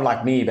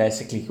like me,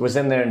 basically, was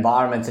in their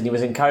environment, and he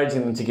was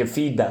encouraging them to give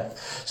feedback.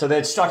 So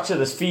they'd structure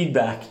this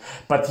feedback,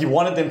 but he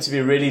wanted them to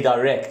be really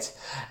direct.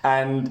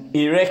 And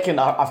he reckoned,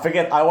 I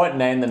forget, I won't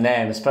name the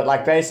names, but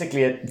like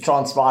basically it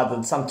transpired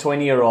that some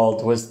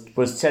 20-year-old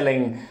was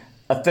telling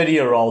a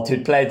 30-year-old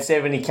who'd played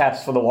 70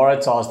 caps for the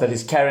Waratahs that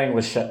his carrying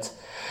was shit,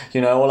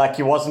 you know, or like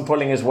he wasn't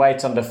pulling his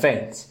weight on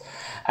defense.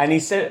 And he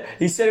said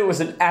it was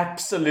an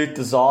absolute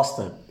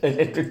disaster.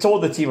 It tore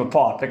the team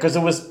apart because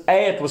it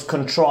was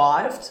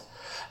contrived,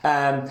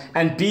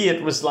 and B,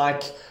 it was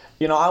like,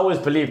 you know, I always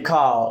believe,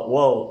 Carl,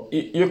 well,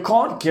 you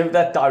can't give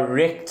that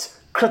direct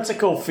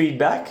critical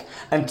feedback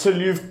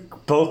until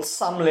you've built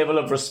some level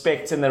of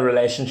respect in the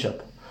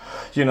relationship.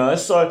 You know,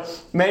 so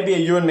maybe a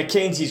Ewan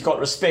McKenzie's got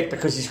respect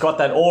because he's got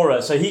that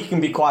aura, so he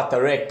can be quite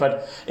direct.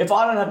 But if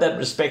I don't have that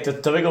respect, it's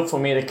difficult for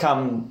me to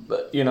come,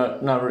 you know,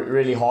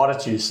 really hard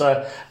at you.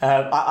 So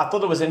I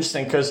thought it was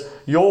interesting because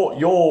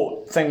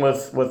your thing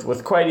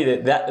with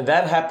Quade,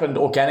 that happened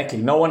organically.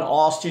 No one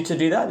asked you to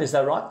do that. Is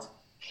that right?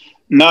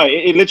 No,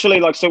 it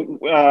literally, like,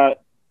 so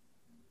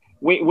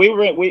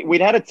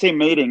we'd had a team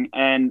meeting,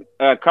 and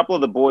a couple of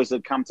the boys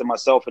had come to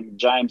myself and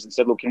James and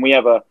said, look, can we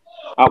have a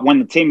when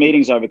the team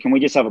meeting's over, can we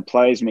just have a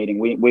players meeting?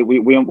 We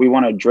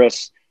want to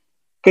address.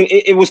 Cause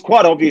it was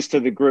quite obvious to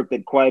the group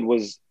that Quade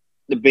was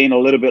being a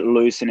little bit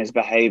loose in his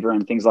behaviour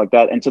and things like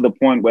that, and to the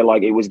point where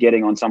like it was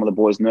getting on some of the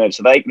boys' nerves.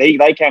 So they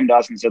came to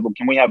us and said, "Look,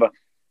 can we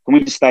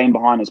just stay in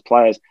behind as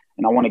players?"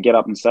 And I want to get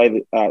up and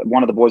say that.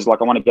 One of the boys like,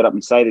 "I want to get up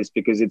and say this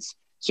because it's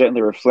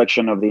certainly a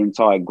reflection of the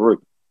entire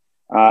group."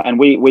 And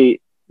we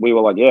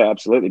were like, "Yeah,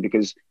 absolutely,"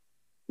 because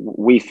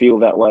we feel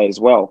that way as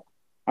well.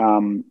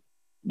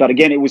 But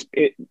again,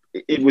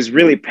 it was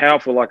really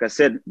powerful, like I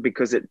said,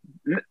 because it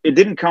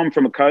didn't come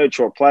from a coach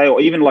or a player or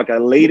even like a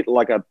lead,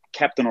 like a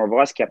captain or a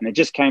vice captain. It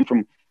just came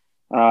from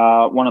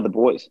one of the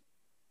boys.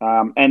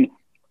 And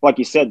like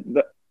you said,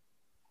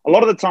 a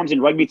lot of the times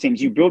in rugby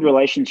teams, you build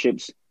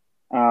relationships,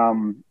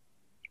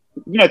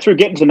 through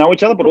getting to know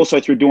each other, but also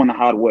through doing the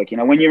hard work.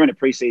 When you're in a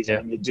preseason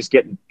and you're just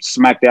getting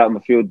smacked out in the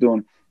field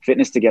doing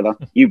fitness together,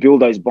 you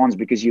build those bonds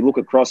because you look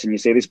across and you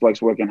see this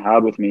bloke's working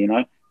hard with me,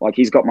 like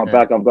he's got my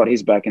back, I've got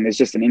his back, and there's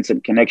just an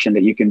instant connection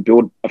that you can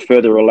build a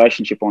further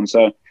relationship on.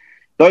 So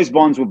those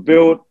bonds were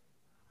built.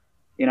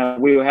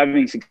 We were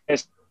having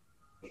success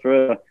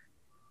further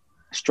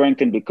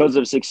strengthened because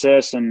of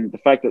success, and the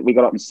fact that we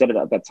got up and said it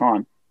at that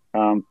time,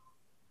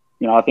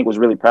 I think was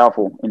really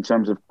powerful in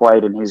terms of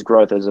Quade and his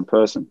growth as a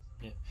person.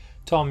 Yeah.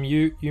 Tom,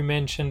 you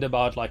mentioned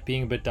about like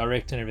being a bit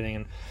direct and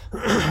everything,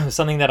 and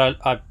something that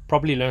I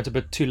probably learned a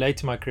bit too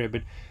late in my career,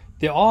 but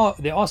there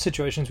are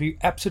situations where you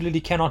absolutely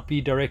cannot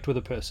be direct with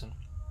a person,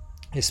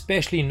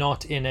 especially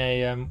not in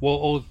a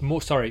more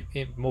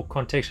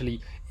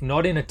contextually,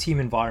 not in a team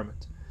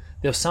environment.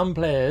 There are some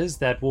players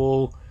that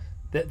will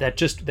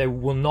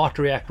not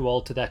react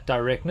well to that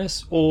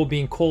directness or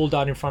being called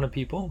out in front of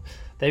people.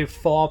 They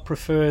far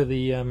prefer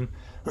the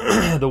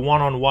the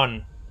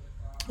one-on-one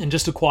and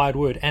just a quiet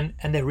word, and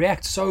they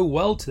react so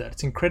well to that.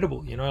 It's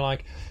incredible,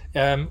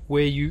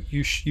 where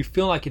you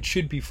feel like it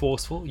should be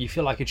forceful, you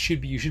feel like you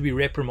should be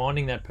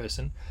reprimanding that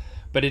person,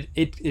 but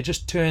it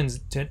just turns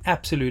to an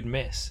absolute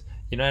mess,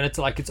 and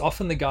it's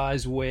often the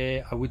guys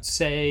where I would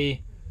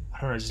say,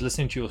 I don't know, just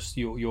listening to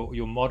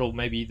your model,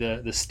 maybe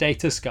the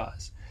status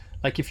guys,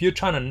 like if you're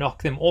trying to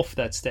knock them off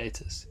that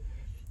status,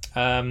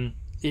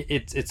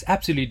 it's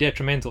absolutely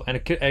detrimental, and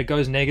it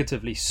goes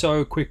negatively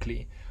so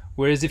quickly.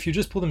 Whereas if you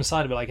just pull them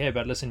aside and be like, "Hey,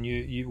 but listen,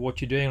 you what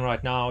you're doing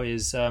right now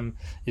is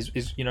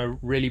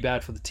really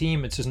bad for the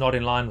team. It's just not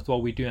in line with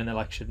what we do," and they're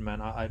like, "Shit, man,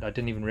 I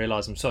didn't even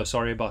realize. I'm so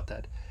sorry about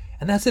that."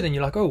 And that's it. And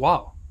you're like, "Oh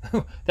wow,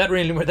 that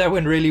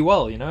went really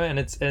well," And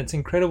it's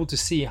incredible to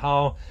see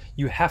how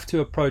you have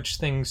to approach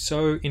things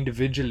so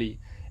individually.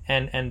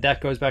 And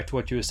that goes back to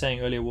what you were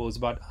saying earlier, Will, is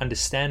about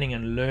understanding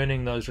and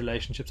learning those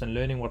relationships and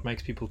learning what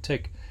makes people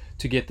tick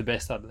to get the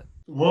best out of them.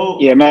 Well,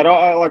 yeah, Matt,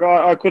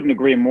 I couldn't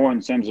agree more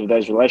in terms of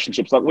those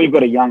relationships. Like we've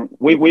got a young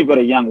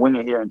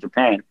winger here in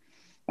Japan.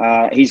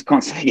 He's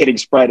constantly getting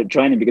sprayed at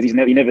training because he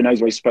never knows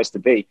where he's supposed to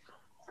be.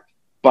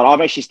 But I've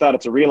actually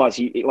started to realize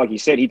like you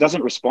said, he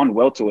doesn't respond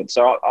well to it.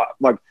 So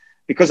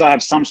because I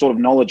have some sort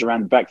of knowledge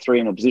around back three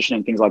and the position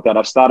and things like that,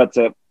 I've started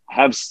to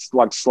have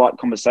like slight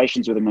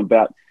conversations with him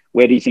about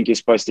where do you think you're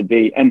supposed to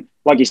be? And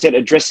like you said,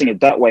 addressing it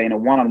that way in a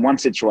one-on-one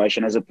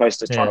situation as opposed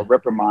to trying to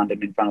reprimand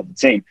him in front of the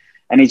team.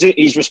 And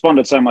he's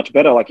responded so much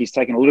better. Like he's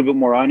taken a little bit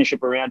more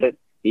ownership around it.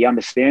 He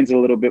understands it a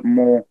little bit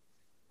more.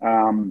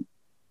 I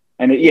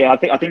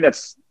think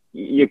that's,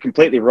 you're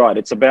completely right.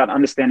 It's about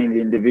understanding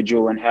the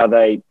individual and how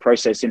they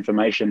process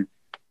information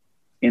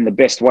in the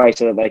best way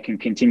so that they can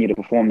continue to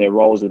perform their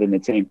roles within the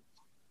team.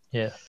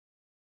 Yeah.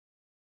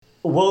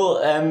 Well,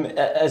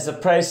 as a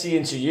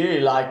president to you,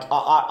 like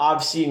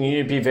I've seen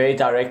you be very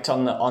direct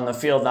on the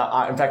field.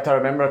 In fact, I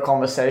remember a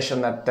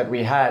conversation that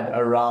we had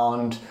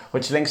around,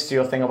 which links to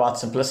your thing about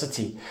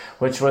simplicity,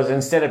 which was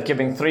instead of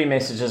giving 3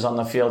 messages on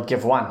the field,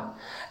 give 1.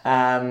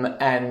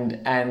 And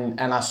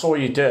I saw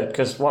you do it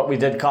because what we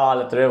did, Carl,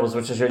 at the Rebels,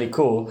 which is really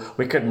cool,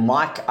 we could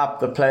mic up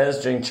the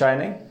players during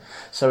training.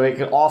 So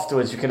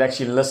afterwards, you could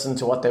actually listen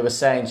to what they were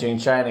saying during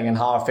training and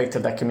how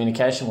effective that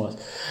communication was.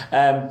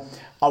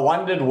 I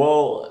wondered,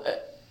 well,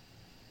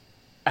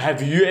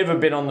 have you ever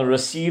been on the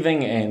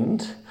receiving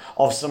end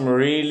of some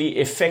really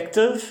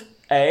effective,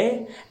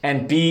 A,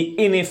 and B,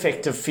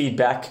 ineffective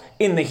feedback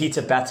in the heat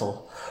of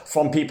battle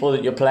from people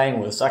that you're playing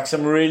with? Like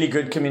some really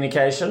good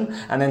communication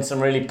and then some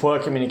really poor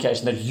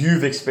communication that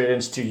you've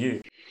experienced to you.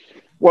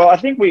 Well, I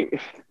think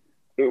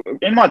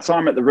in my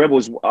time at the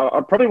Rebels, I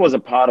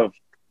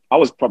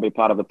was probably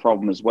part of the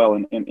problem as well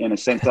in a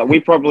sense that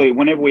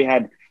whenever we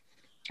had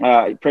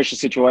pressure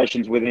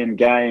situations within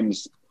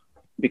games,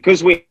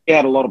 because we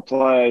had a lot of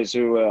players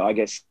who were, I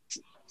guess,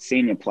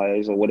 senior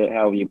players or whatever,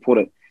 however you put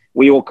it,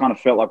 we all kind of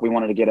felt like we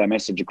wanted to get our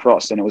message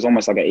across, and it was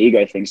almost like an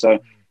ego thing. So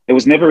there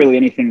was never really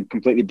anything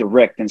completely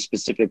direct and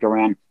specific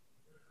around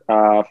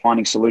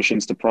finding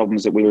solutions to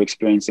problems that we were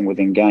experiencing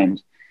within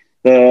games.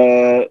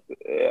 In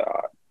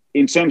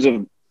terms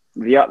of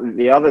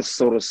the other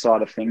sort of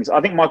side of things,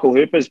 I think Michael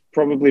Hooper's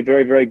probably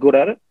very, very good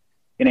at it.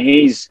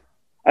 He's,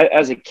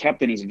 as a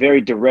captain, he's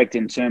very direct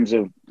in terms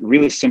of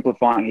really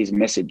simplifying his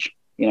message.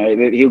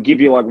 He'll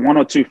give you like 1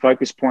 or 2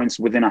 focus points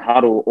within a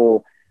huddle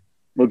or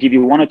we'll give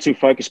you one or two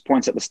focus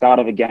points at the start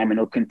of a game, and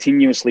he'll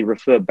continuously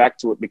refer back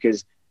to it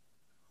because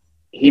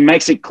he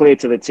makes it clear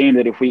to the team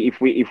that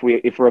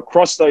if we're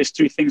across those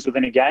two things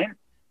within a game,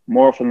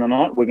 more often than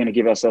not, we're going to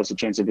give ourselves a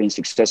chance of being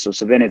successful.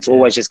 So then it's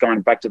always just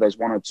going back to those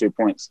one or 2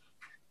 points.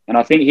 And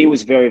I think he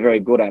was very, very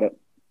good at it.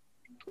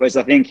 Whereas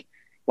I think,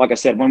 like I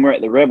said, when we're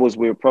at the Rebels,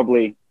 we were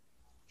probably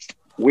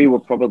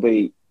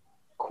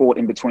caught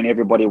in between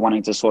everybody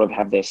wanting to sort of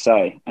have their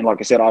say. And like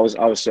I said, I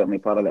was certainly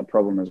part of that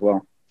problem as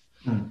well.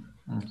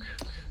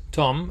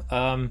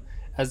 Tom,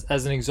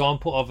 as an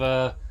example of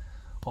a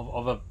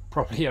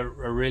probably a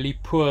really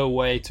poor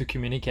way to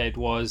communicate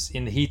was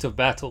in the heat of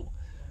battle.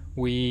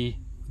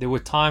 There were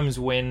times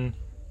when,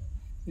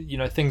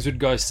 things would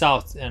go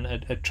south and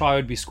a try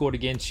would be scored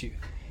against you,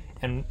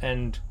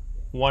 and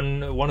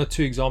one or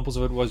two examples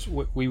of it was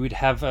we would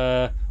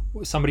have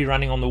somebody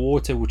running on the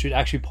water, which would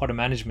actually be part of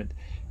management,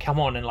 come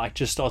on and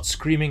just start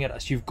screaming at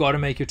us, you've got to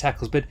make your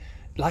tackles, but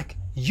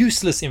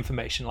useless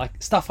information,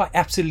 stuff I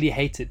absolutely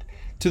hated,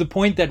 to the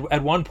point that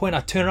at one point I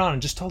turned around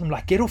and just told them,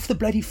 get off the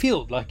bloody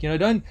field,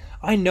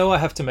 I know I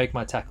have to make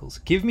my tackles,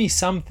 give me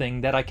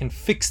something that I can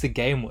fix the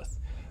game with.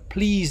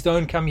 Please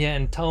don't come here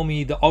and tell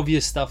me the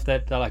obvious stuff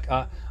that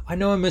they're I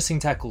know I'm missing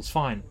tackles,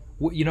 fine.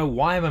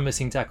 Why am I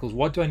missing tackles?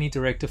 What do I need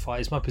to rectify?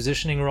 Is my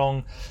positioning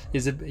wrong?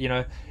 Is it,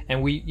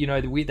 and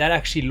we that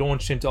actually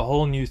launched into a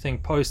whole new thing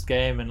post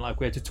game, and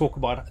we had to talk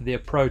about the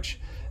approach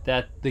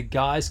that the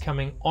guys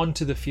coming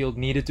onto the field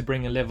needed to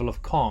bring a level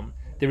of calm.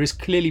 There is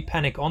clearly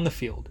panic on the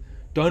field.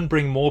 Don't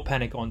bring more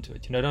panic onto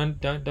it.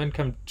 Don't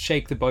come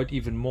shake the boat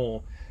even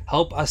more.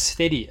 Help us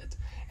steady it.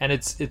 And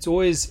it's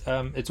always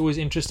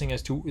interesting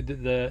as to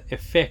the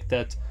effect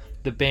that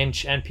the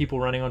bench and people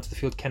running onto the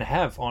field can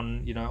have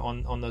on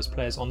those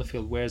players on the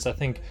field. Whereas I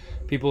think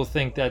people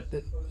think that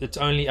it's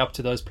only up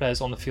to those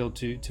players on the field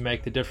to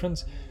make the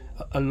difference.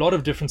 A lot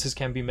of differences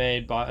can be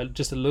made by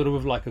just a little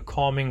bit of a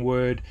calming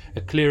word,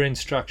 a clear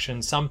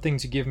instruction, something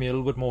to give me a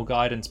little bit more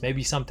guidance,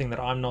 maybe something that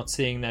I'm not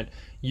seeing that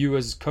you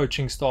as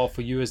coaching staff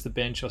or you as the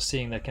bench are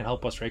seeing that can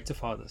help us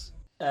rectify this.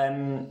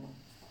 Thanks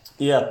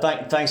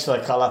for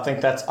that, Carl. I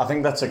think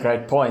that's a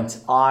great point.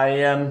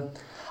 I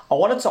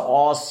wanted to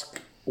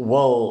ask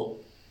Will,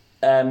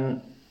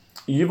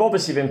 you've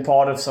obviously been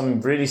part of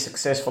some really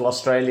successful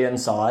Australian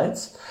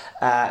sides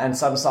and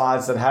some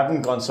sides that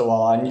haven't gone so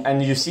well,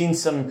 and you've seen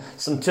some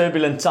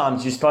turbulent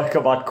times. You spoke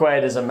about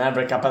Quade as a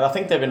maverick, but I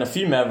think there have been a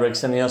few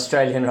mavericks in the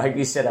Australian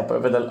rugby setup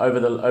over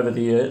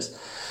the years.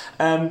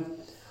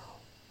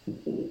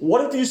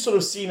 What have you sort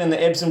of seen in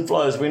the ebbs and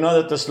flows? We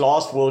know that this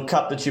last World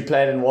Cup that you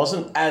played in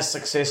wasn't as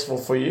successful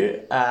for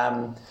you,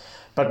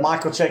 but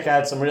Michael Cheika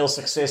had some real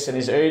success in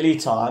his early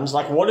times.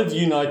 What have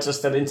you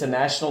noticed at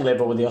international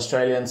level with the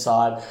Australian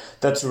side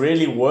that's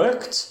really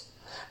worked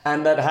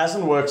and that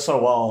hasn't worked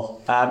so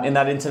well in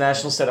that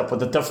international setup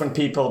with the different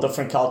people,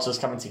 different cultures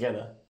coming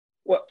together?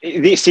 Well,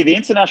 the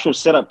international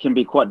setup can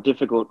be quite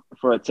difficult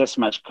for a test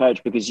match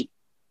coach because,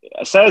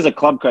 say as a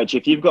club coach,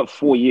 if you've got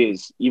 4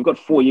 years, you've got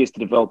 4 years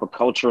to develop a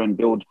culture and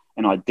build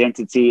an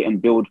identity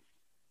and build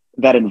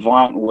that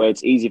environment where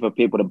it's easy for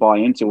people to buy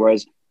into.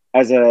 Whereas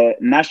as a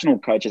national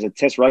coach, as a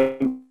test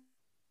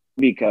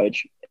rugby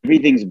coach,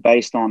 everything's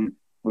based on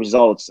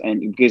results,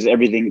 and because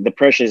the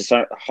pressure is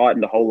so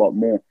heightened a whole lot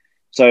more.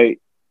 So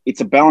it's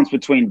a balance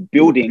between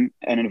building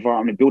an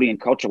environment, building a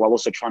culture, while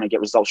also trying to get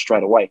results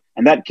straight away.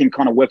 And that can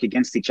kind of work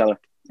against each other.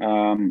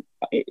 In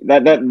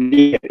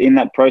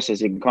that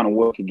process, it can kind of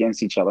work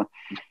against each other.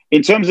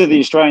 In terms of the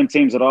Australian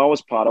teams that I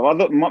was part of, I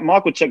thought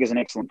Michael Cheika is an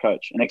excellent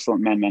coach, an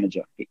excellent man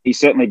manager. He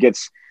certainly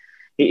gets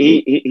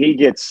he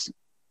gets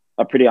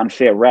a pretty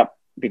unfair rap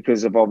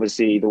because of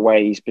obviously the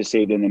way he's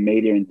perceived in the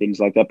media and things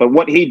like that. But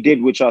what he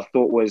did, which I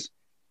thought was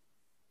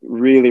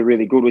really,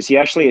 really good, was he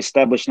actually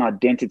established an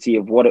identity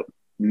of what it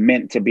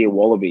meant to be a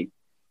Wallaby.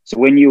 So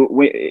when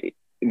we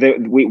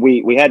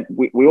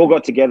all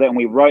got together and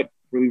we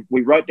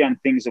wrote down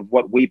things of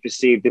what we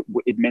perceived that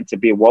it meant to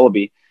be a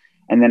Wallaby.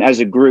 And then as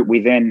a group,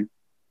 we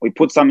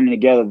put something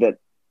together that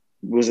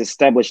was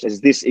established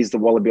as this is the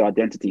Wallaby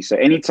identity. So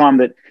anytime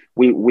that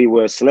we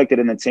were selected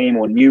in the team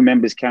or new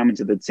members came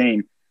into the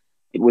team,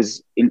 it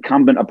was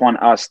incumbent upon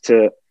us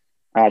to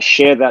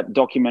share that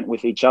document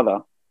with each other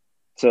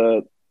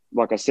to,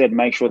 like I said,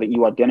 make sure that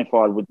you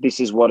identified with this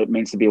is what it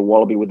means to be a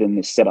Wallaby within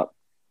this setup.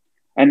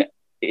 And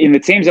in the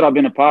teams that I've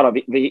been a part of,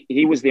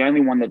 he was the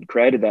only one that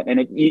created that.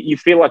 And you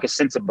feel like a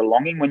sense of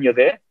belonging when you're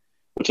there,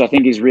 which I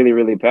think is really,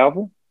 really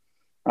powerful.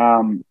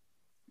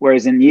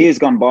 Whereas in years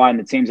gone by in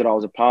the teams that I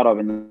was a part of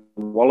in the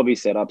Wallaby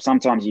setup,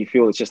 sometimes you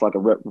feel it's just like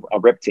a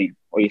rep team,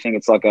 or you think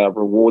it's like a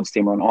rewards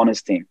team or an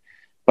honours team.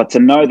 But to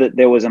know that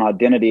there was an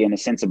identity and a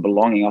sense of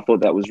belonging, I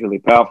thought that was really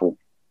powerful.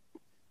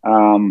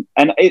 And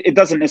it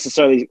doesn't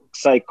necessarily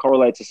say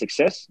correlate to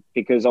success,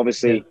 because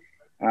obviously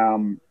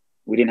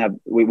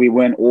we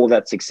weren't all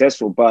that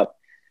successful, but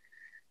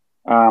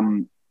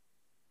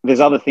there's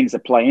other things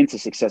that play into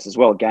success as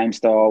well: game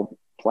style,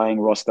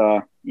 playing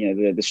roster,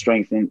 the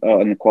strength and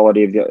the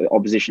quality of the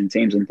opposition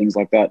teams and things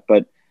like that.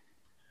 But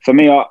for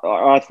me,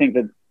 I think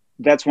that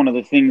that's one of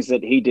the things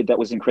that he did that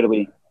was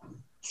incredibly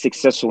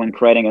successful in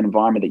creating an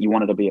environment that you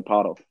wanted to be a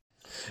part of.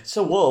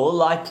 So, Will,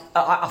 like,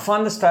 I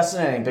find this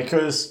fascinating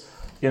because,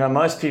 you know,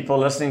 most people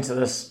listening to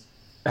this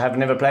have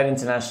never played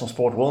international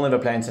sport, will never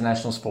play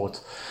international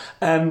sport.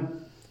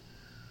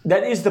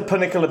 That is the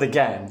pinnacle of the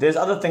game. There's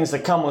other things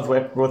that come with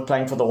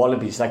playing for the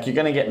Wallabies. Like, you're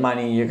going to get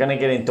money, you're going to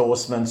get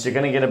endorsements, you're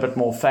going to get a bit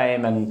more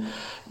fame and,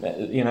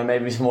 you know,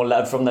 maybe some more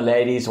love from the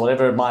ladies,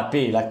 whatever it might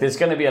be. Like, there's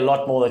going to be a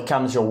lot more that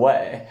comes your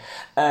way.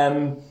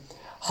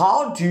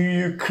 How do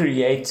you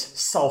create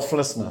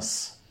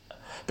selflessness?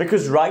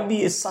 Because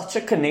rugby is such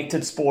a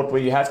connected sport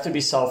where you have to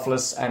be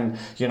selfless, and,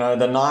 you know,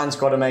 the 9's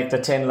got to make the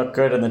 10 look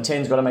good, and the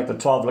 10's got to make the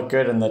 12 look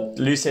good, and the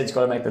loose head's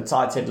got to make the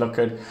tight head look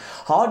good.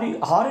 How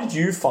do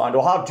you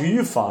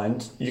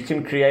find you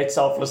can create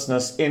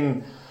selflessness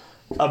in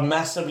a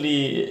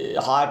massively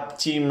hype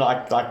team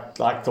like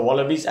the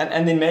Wallabies,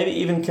 and then maybe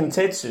even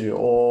Kintetsu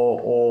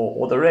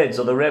or the Reds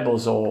or the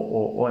Rebels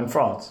or in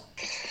France?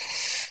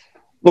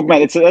 Look,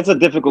 mate, that's a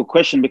difficult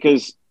question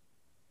because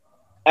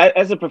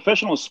as a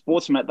professional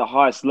sportsman at the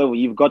highest level,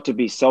 you've got to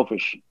be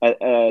selfish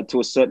to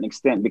a certain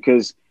extent,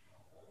 because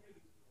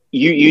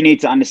you need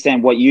to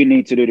understand what you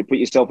need to do to put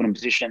yourself in a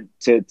position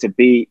to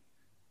be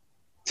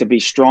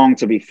strong,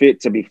 to be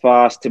fit, to be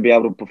fast, to be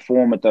able to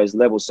perform at those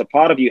levels. So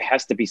part of you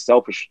has to be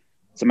selfish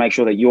to make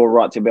sure that you're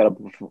right to be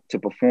able to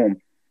perform.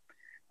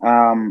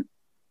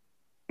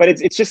 But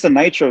it's just the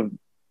nature of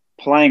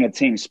playing a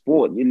team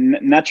sport.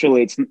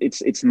 Naturally,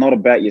 it's not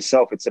about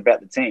yourself; it's about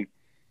the team.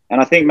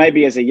 And I think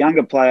maybe as a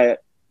younger player,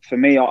 for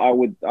me,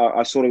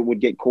 I sort of would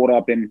get caught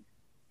up in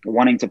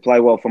wanting to play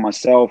well for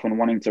myself and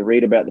wanting to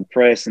read about the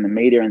press and the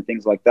media and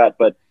things like that.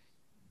 But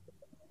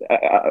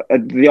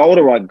the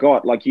older I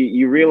got, like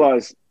you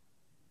realize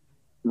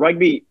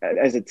rugby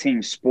as a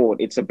team sport,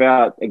 it's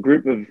about a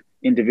group of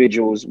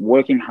individuals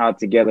working hard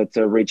together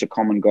to reach a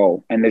common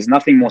goal. And there's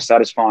nothing more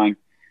satisfying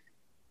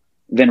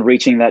than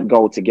reaching that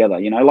goal together.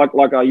 You know,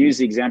 like I use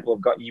the example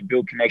of you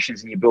build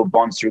connections and you build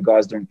bonds through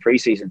guys doing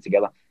preseason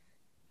together.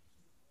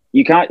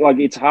 You can't, like,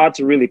 it's hard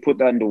to really put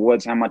that into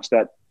words how much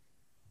that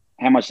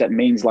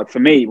means. Like, for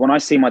me, when I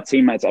see my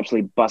teammates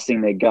actually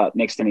busting their gut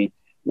next to me,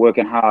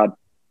 working hard,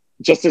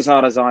 just as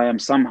hard as I am,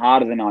 some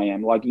harder than I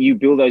am, like, you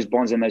build those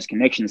bonds and those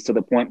connections to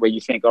the point where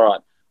you think, all right,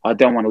 I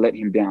don't want to let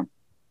him down.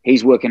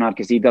 He's working hard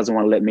because he doesn't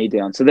want to let me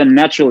down. So then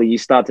naturally you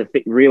start to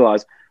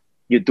realize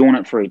you're doing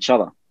it for each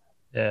other.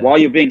 Yeah. While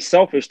you're being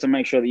selfish to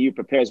make sure that you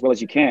prepare as well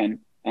as you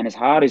can and as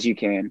hard as you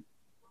can.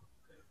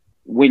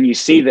 When you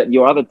see that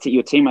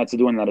your teammates are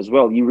doing that as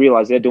well, you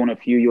realize they're doing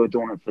it for you, you're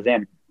doing it for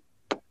them.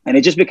 And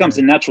it just becomes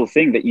a natural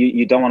thing that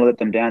you don't want to let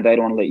them down, they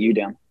don't want to let you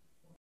down.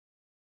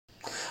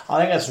 I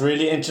think that's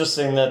really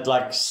interesting that,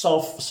 like,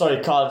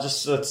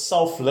 that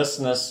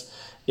selflessness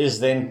is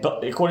then,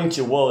 according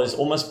to Will, is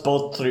almost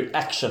built through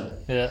action,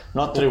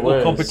 not through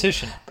words.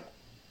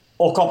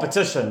 Or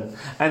competition.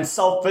 And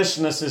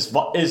selfishness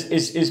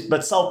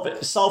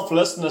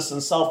selflessness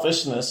and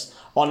selfishness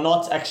are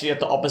not actually at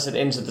the opposite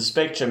ends of the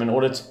spectrum in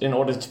order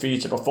for you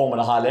to perform at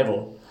a high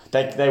level.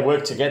 They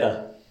work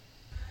together.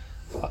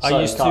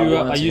 I used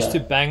to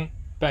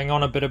bang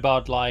on a bit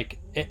about, like,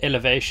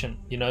 elevation,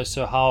 you know,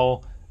 so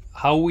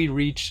how we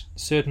reach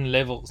certain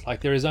levels. Like,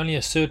 there is only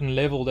a certain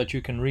level that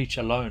you can reach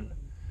alone.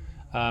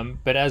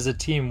 But as a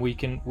team, we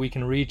can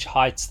reach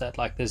heights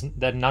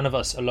that none of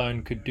us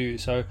alone could do.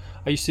 So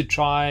I used to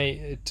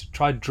try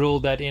drill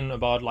that in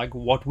about, like,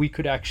 what we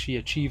could actually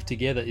achieve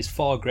together is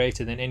far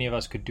greater than any of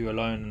us could do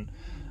alone. And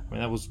I mean,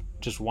 that was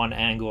just one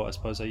angle, I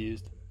suppose, I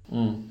used.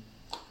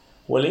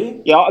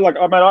 Willie? Yeah,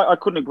 I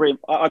couldn't agree.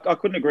 I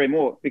couldn't agree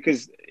more,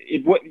 because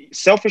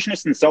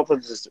selfishness and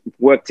selflessness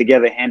work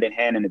together hand in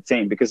hand in a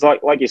team. Because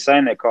like you're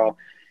saying there, Kyle,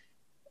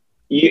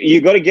 you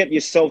got to get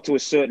yourself to a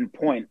certain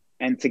point.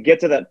 And to get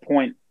to that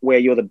point where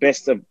you're the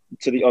best of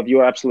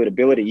your absolute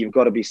ability, you've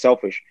got to be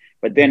selfish.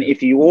 But then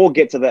if you all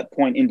get to that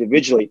point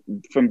individually,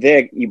 from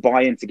there you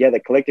buy in together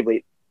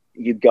collectively,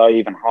 you go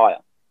even higher.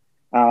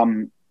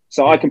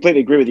 So I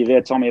completely agree with you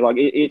there, Tommy. Like,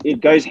 it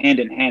goes hand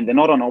in hand. They're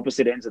not on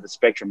opposite ends of the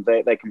spectrum.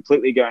 They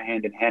completely go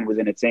hand in hand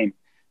within a team.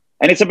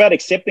 And it's about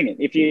accepting it.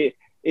 If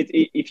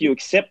you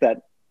accept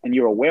that and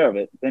you're aware of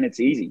it, then it's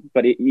easy.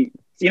 But you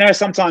know,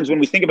 sometimes when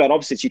we think about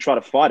opposites, you try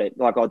to fight it.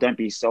 Like, oh, don't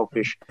be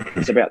selfish.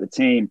 It's about the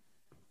team.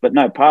 But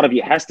no, part of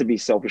you has to be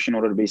selfish in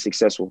order to be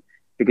successsul,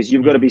 because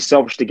you've got to be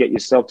selfish to get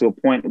yourself to a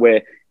point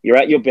where you're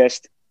at your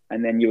best,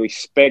 and then you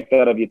expect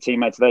that of your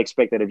teammates. They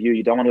expect that of you.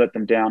 You don't want to let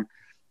them down.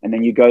 And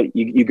then you go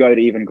to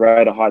even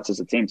greater heights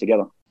as a team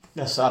together.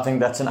 Yes, I think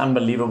that's an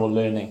unbelievable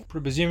learning.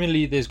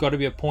 Presumably, there's got to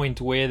be a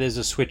point where there's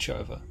a switch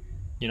over.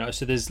 You know,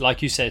 so there's,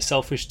 like you say,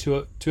 selfish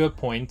to a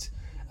point,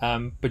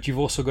 but you've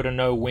also got to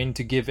know when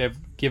to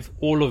give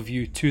all of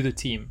you to the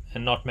team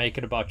and not make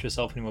it about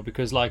yourself anymore.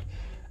 Because, like,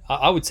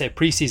 I would say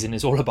preseason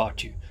is all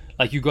about you.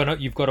 Like, you've got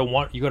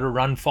to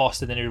run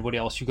faster than everybody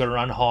else. You've got to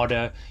run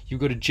harder. You've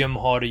got to gym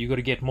harder. You've got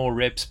to get more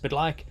reps. But,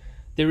 like,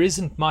 there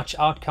isn't much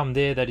outcome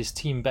there that is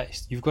team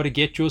based. You've got to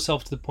get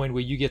yourself to the point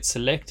where you get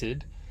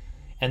selected,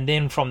 and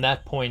then from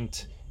that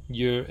point,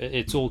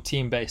 it's all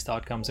team based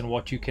outcomes and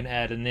what you can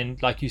add. And then,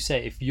 like you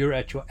say, if you're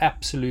at your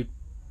absolute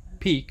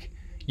peak,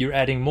 you're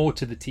adding more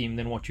to the team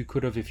than what you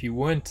could have if you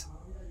weren't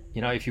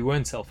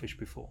selfish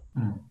before.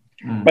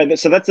 But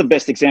so that's the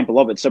best example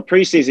of it. So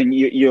preseason,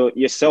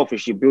 you're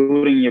selfish. You're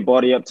building your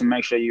body up to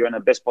make sure you're in the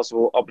best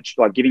possible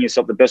opportunity, like giving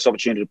yourself the best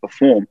opportunity to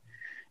perform.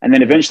 And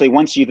then eventually,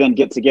 once you then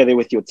get together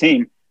with your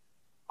team,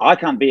 I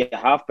can't be a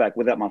halfback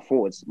without my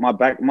forwards.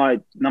 My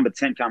number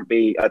 10 can't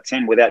be a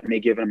 10 without me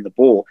giving him the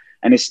ball.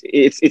 And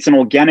it's an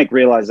organic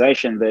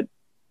realization that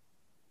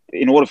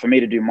in order for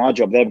me to do my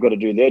job, they've got to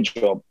do their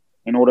job.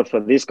 In order for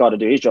this guy to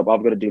do his job,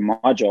 I've got to do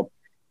my job.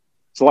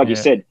 So like you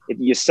said,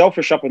 you're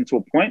selfish up until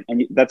a point,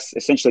 and that's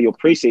essentially your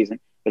preseason.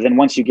 But then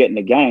once you get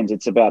into games,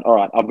 it's about, all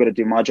right, I've got to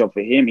do my job for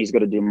him. He's got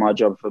to do my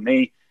job for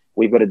me.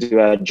 We've got to do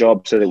our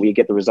job so that we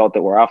get the result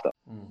that we're after.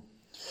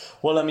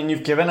 Well, I mean,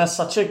 you've given us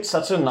such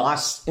a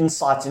nice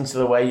insight into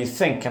the way you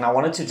think, and I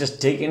wanted to just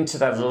dig into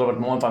that a little bit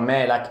more, if I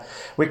may. Like,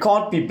 we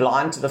can't be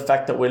blind to the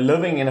fact that we're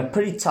living in a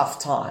pretty tough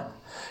time.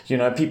 You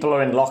know, people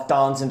are in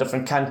lockdowns in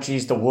different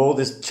countries. The world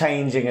is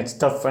changing. It's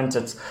different.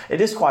 It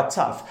is quite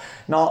tough.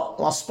 Now,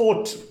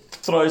 sport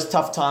throws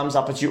tough times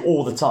up at you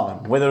all the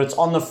time, whether it's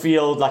on the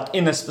field, like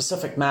in a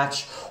specific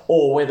match,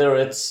 or whether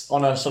it's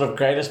on a sort of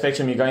greater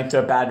spectrum, you're going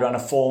through a bad run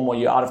of form or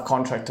you're out of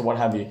contract or what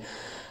have you.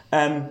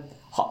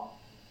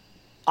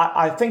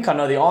 I think I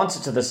know the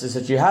answer to this is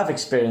that you have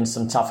experienced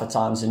some tougher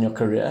times in your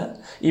career,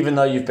 even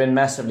though you've been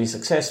massively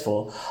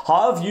successful.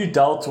 How have you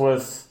dealt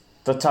with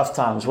the tough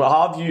times? Well,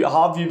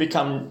 how have you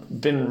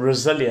been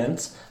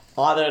resilient,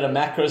 either at a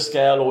macro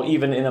scale or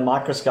even in a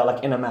micro scale,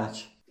 like in a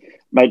match?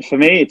 Mate, for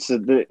me, it's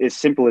as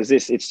simple as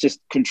this. It's just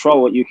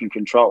control what you can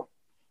control.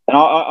 And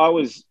I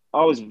was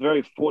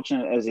very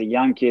fortunate as a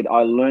young kid.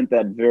 I learned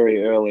that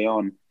very early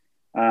on,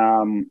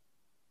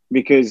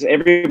 because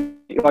you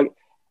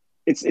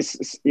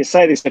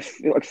say this,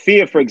 like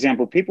fear, for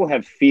example. People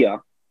have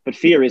fear, but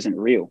fear isn't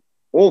real.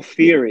 All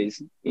fear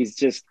is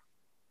just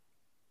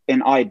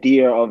an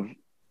idea of.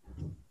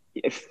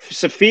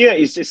 So fear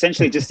is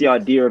essentially just the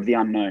idea of the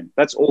unknown.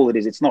 That's all it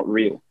is. It's not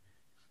real.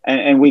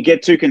 And we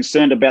get too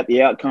concerned about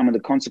the outcome and the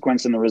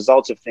consequence and the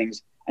results of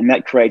things, and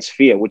that creates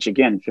fear, which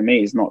again, for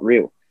me, is not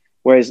real.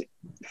 Whereas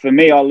for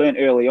me, I learned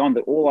early on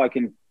that all I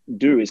can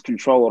do is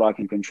control what I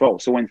can control.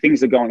 So when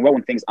things are going well,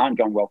 when things aren't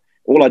going well,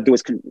 all I do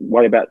is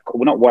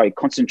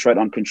concentrate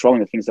on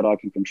controlling the things that I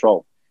can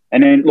control.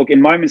 And then look,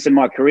 in moments in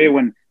my career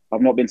when I've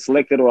not been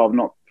selected or I've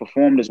not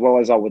performed as well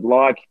as I would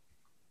like,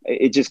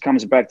 it just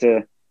comes back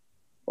to,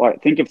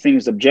 like, think of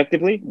things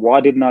objectively.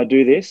 Why didn't I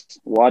do this?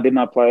 Why didn't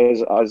I play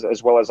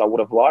as well as I would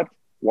have liked?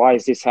 Why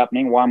is this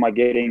happening? Why am I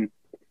getting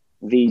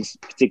these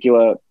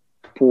particular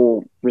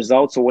poor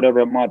results or whatever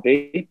it might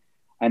be?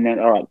 And then,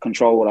 all right,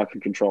 control what I can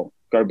control.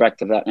 Go back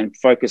to that and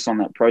focus on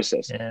that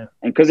process. Yeah.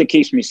 And because it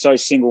keeps me so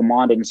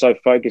single-minded and so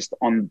focused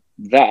on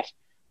that,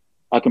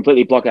 I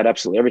completely block out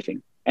absolutely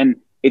everything. And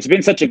it's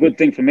been such a good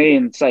thing for me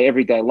in, say,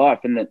 everyday life,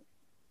 in that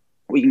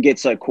we can get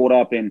so caught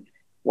up in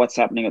what's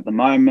happening at the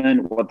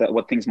moment,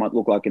 what things might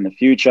look like in the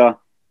future.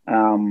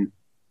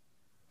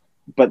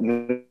 But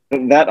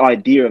that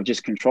idea of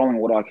just controlling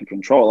what I can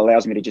control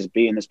allows me to just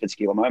be in this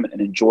particular moment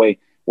and enjoy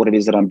what it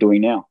is that I'm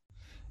doing now.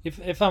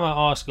 If I may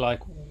ask,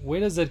 like,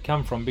 where does that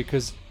come from?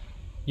 Because,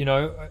 you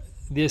know,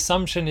 the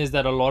assumption is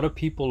that a lot of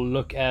people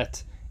look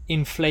at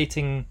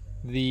inflating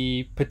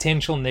the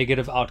potential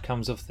negative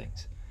outcomes of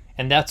things.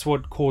 And that's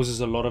what causes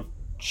a lot of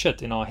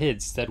shit in our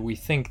heads, that we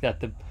think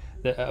that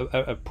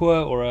a poor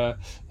or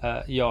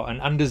an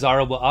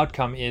undesirable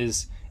outcome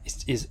is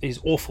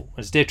awful,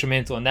 it's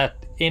detrimental, and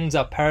that ends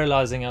up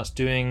paralyzing us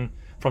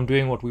from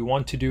doing what we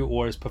want to do,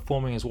 or is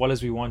performing as well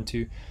as we want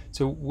to.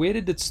 So where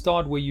did it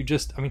start, where you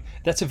just, I mean,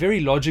 that's a very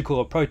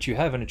logical approach you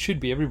have, and it should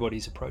be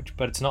everybody's approach,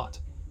 but it's not.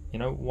 You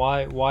know,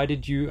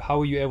 how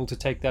were you able to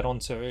take that on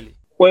so early?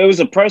 Well, it was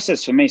a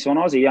process for me. So when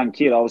I was a young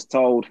kid, I was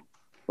told,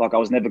 like, I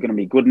was never going to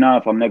be good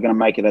enough. I'm never going to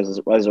make it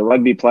as a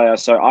rugby player.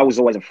 So I was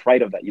always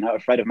afraid of that,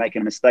 afraid of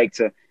making a mistake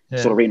to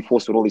sort of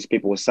reinforce what all these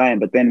people were saying.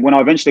 But then when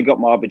I eventually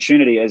got my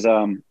opportunity as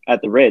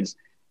at the Reds,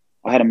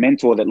 I had a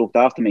mentor that looked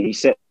after me. He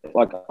said,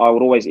 like, I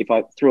would always, if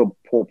I threw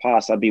a poor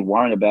pass, I'd be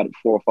worrying about it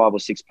 4 or 5 or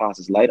 6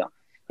 passes later.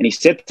 And he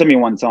said to me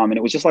one time, and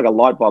it was just like a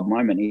light bulb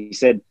moment. He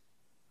said,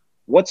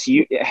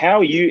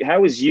 how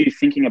is you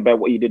thinking about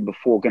what you did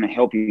before going to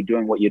help you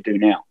doing what you do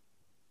now?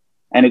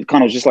 And it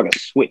kind of was just like a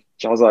switch.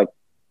 I was like,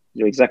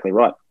 you're exactly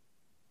right.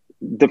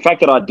 The fact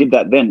that I did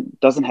that then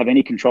doesn't have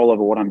any control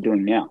over what I'm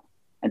doing now.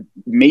 And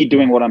me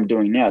doing what I'm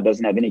doing now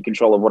doesn't have any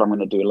control of what I'm going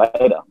to do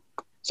later.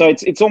 So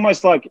it's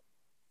almost like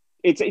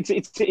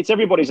it's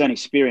everybody's own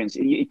experience.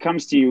 It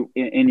comes to you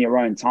in your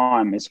own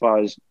time as far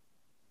as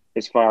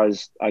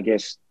I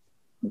guess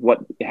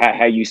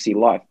how you see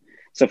life.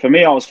 So for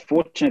me, I was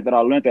fortunate that I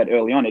learned that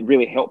early on. It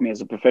really helped me as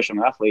a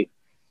professional athlete,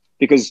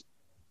 because,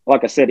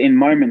 like I said, in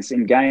moments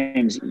in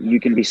games, you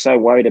can be so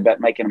worried about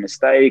making a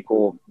mistake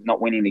or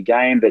not winning the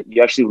game that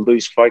you actually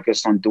lose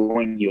focus on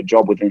doing your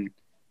job within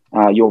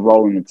your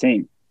role in the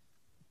team.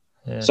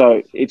 Yeah.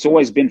 So it's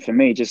always been, for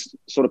me, just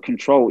sort of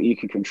control what you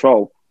can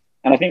control.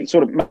 And I think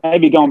sort of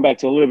maybe going back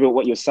to a little bit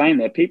what you're saying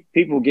there,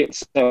 people get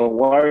so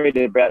worried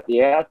about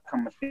the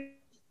outcome of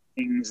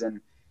things, and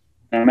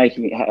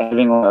making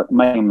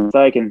a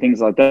mistake and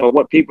things like that. But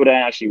what people don't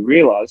actually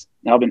realize,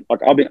 and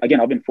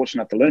I've been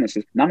fortunate enough to learn this,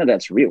 is none of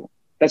that's real.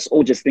 That's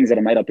all just things that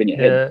are made up in your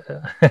head.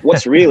 Yeah.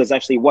 What's real is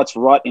actually what's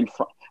right in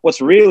front.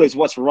 What's real is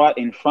what's right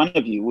in front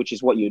of you, which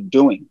is what you're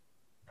doing.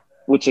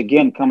 Which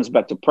again comes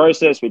back to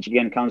process, which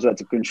again comes back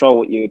to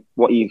control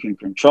what you can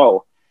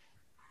control.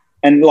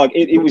 And like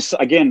it was,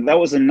 again, that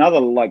was another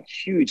like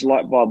huge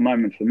light bulb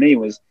moment for me,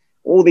 was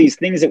all these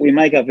things that we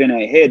make up in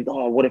our head.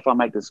 Oh, what if I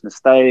make this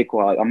mistake?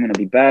 Or I'm going to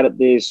be bad at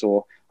this,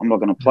 or I'm not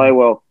going to play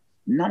well.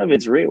 None of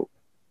it's real.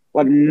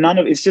 Like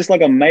it's just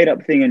like a made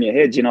up thing in your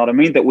head. You know what I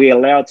mean? That we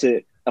allow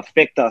to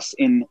affect us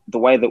in the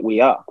way that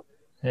we are.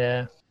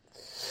 Yeah.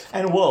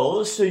 And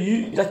Will, so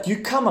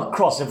you come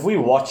across, if we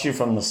watch you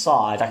from the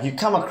side, like you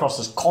come across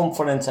as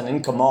confident and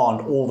in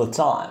command all the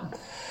time.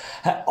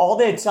 Are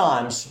there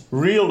times,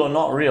 real or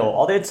not real,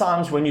 are there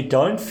times when you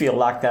don't feel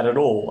like that at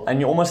all and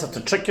you almost have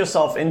to trick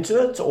yourself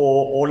into it,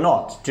 or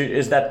not?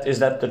 Is that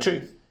the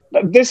truth?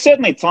 There's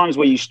certainly times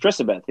where you stress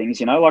about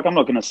things, you know, like I'm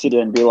not going to sit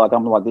there and be like,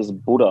 I'm like this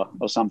Buddha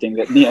or something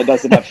that, you know,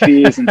 doesn't have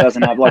fears and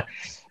doesn't have like,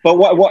 but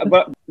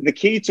the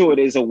key to it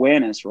is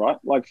awareness, right?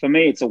 Like for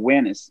me, it's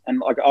awareness. And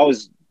like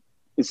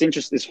it's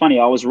interesting. It's funny.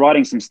 I was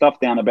writing some stuff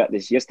down about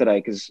this yesterday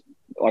because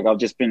like I've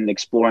just been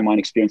exploring my own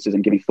experiences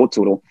and giving thought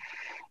to it all.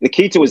 The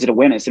key to it is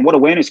awareness, and what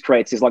awareness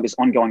creates is like this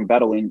ongoing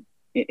battle in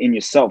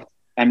yourself.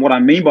 And what I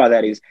mean by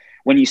that is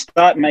when you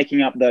start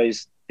making up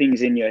those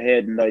things in your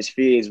head and those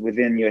fears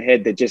within your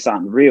head that just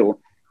aren't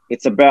real,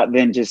 it's about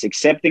then just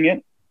accepting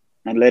it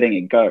and letting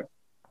it go.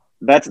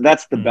 That's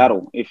the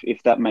battle,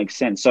 if that makes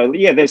sense. So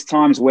yeah, there's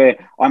times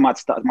where I might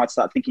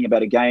start thinking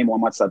about a game, or I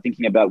might start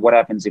thinking about what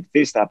happens if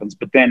this happens.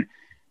 But then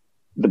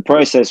the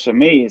process for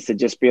me is to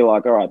just be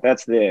like, all right,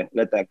 that's there,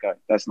 let that go.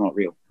 That's not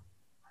real.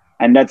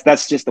 And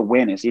that's just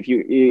awareness.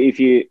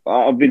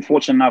 I've been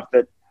fortunate enough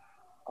that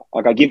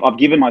like I've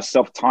given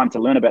myself time to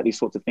learn about these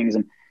sorts of things,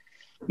 and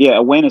yeah,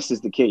 awareness is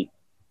the key.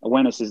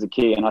 Awareness is the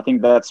key, and I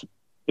think that's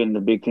been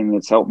the big thing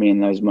that's helped me in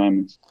those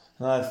moments.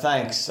 No,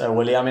 thanks,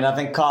 Willie. I mean, I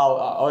think Carl,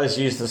 I always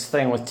use this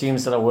thing with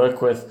teams that I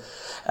work with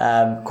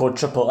called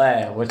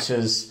AAA, which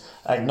is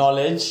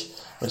acknowledge,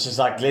 which is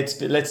like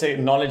let's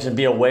acknowledge and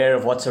be aware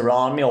of what's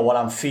around me or what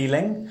I'm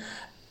feeling.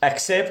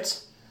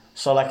 Accept.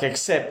 So like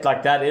accept,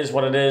 like that is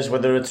what it is,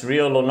 whether it's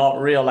real or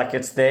not real, like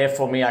it's there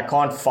for me. I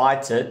can't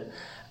fight it.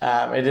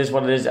 It is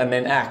what it is, and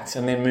then act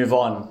and then move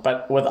on.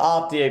 But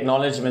without the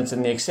acknowledgements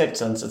and the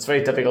acceptance, it's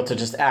very difficult to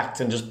just act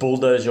and just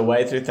bulldoze your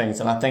way through things.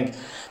 And I think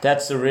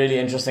that's the really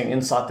interesting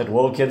insight that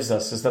Will gives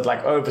us, is that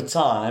like over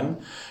time,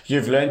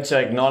 you've learned to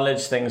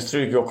acknowledge things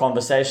through your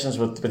conversations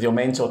with your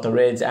mentor at the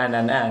Reds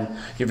and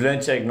you've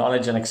learned to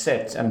acknowledge and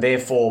accept, and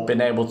therefore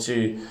been able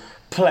to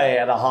play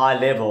at a high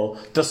level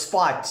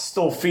despite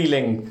still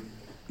feeling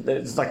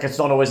it's like it's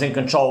not always in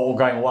control or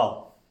going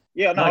well.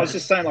 Yeah, no, I was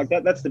just saying like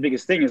that's the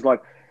biggest thing, is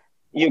like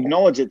you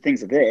acknowledge that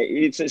things are there.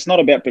 It's not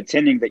about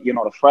pretending that you're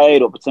not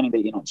afraid or pretending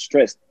that you're not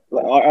stressed.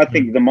 I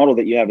think the model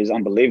that you have is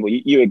unbelievable.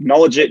 You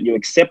acknowledge it, you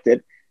accept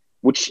it,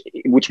 which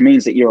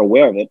means that you're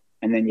aware of it,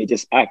 and then you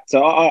just act.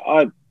 So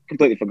I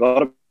completely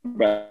forgot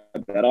about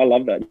that. I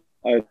love that.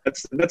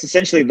 That's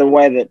essentially the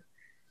way that,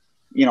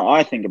 you know,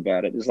 I think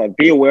about it. It's like,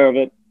 be aware of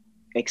it,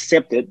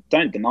 accept it,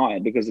 don't deny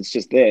it because it's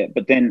just there,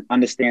 but then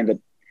understand that.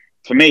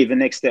 For me, the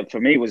next step for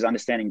me was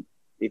understanding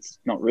it's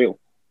not real.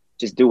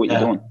 Just do what you're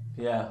doing.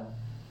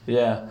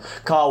 Yeah.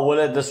 Carl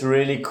Willard, this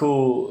really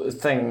cool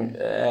thing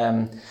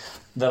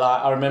that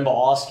I remember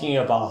asking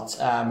you about.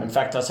 In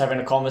fact, I was having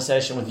a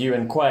conversation with you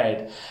and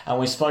Quade, and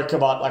we spoke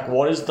about like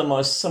what is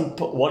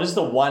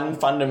the one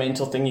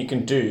fundamental thing you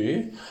can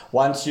do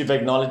once you've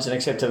acknowledged and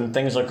accepted and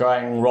things are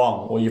going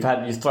wrong, or you've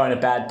thrown a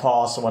bad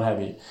pass or what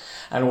have you.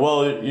 And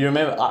Will, you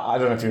remember, I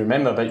don't know if you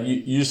remember, but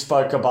you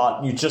spoke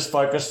about, you just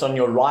focused on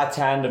your right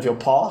hand of your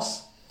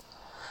pass,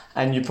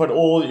 and you were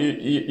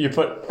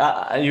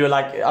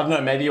like, I don't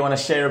know, maybe you want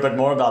to share a bit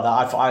more about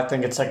that. I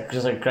think it's like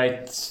just a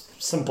great,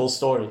 simple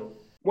story.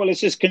 Well,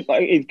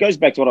 it goes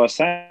back to what I was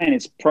saying.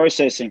 It's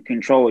process and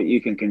control what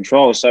you can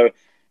control. So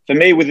for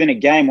me, within a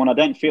game, when I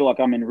don't feel like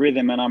I'm in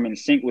rhythm and I'm in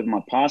sync with my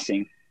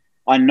passing,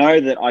 I know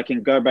that I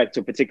can go back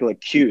to a particular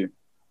cue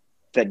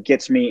that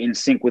gets me in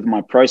sync with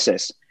my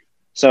process.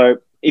 So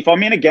if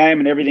I'm in a game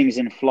and everything's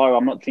in flow,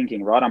 I'm not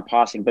thinking, right, I'm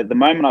passing. But the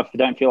moment I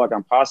don't feel like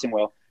I'm passing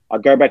well, I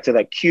go back to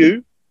that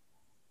cue,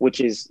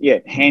 which is,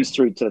 hands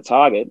through to the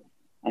target.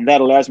 And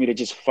that allows me to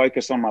just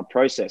focus on my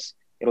process.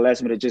 It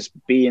allows me to just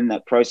be in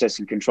that process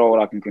and control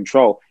what I can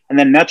control. And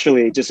then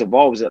naturally it just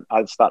evolves that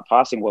I start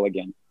passing well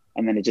again.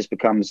 And then it just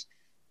becomes,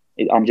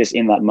 I'm just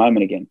in that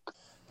moment again.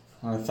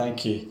 Oh,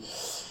 thank you.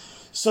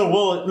 So,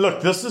 Will,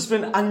 look, this has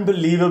been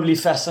unbelievably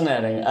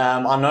fascinating.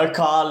 I know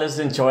Carl has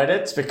enjoyed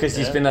it because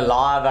he's been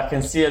alive. I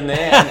can see him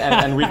there,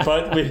 and we've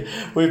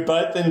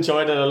both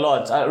enjoyed it a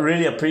lot. I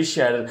really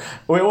appreciate it.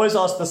 We always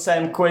ask the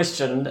same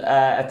question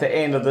at the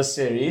end of this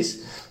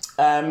series.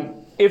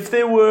 If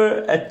there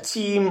were a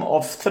team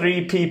of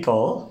 3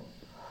 people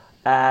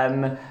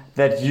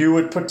that you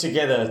would put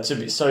together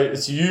so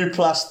it's you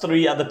plus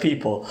 3 other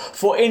people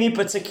for any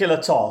particular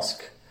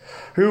task,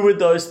 who would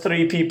those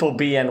 3 people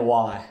be and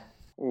why?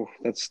 Oh,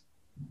 that's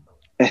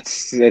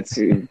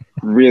a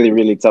really,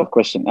 really tough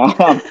question.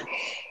 I'm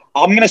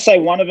going to say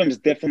one of them is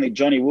definitely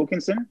Johnny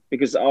Wilkinson,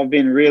 because I've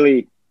been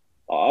doing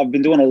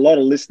a lot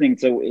of listening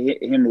to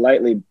him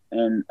lately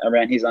and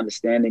around his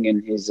understanding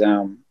and his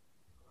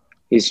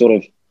sort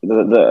of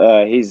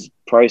his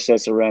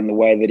process around the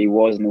way that he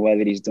was and the way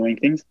that he's doing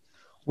things.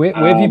 Where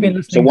have you been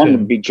listening to? So one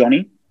would be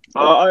Johnny.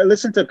 I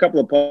listened to a couple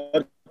of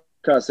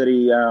podcasts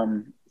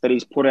that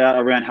he's put out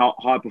around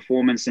high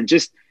performance and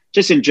just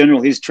in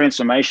general his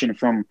transformation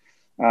from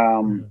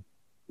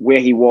where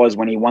he was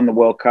when he won the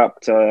World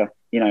Cup to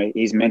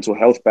his mental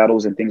health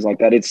battles and things like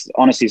that. It's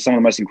honestly some of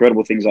the most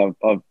incredible things I've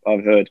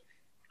heard.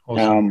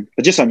 Awesome.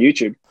 But just on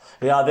YouTube.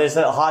 Yeah, there's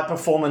a high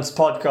performance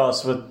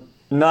podcast with.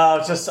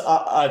 No,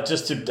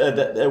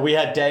 we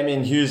had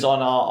Damien Hughes on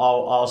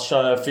our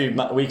show a few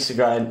weeks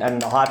ago,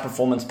 and the High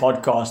Performance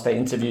podcast. They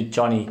interviewed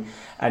Johnny,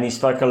 and he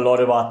spoke a lot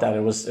about that.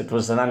 It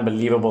was an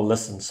unbelievable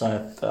listen.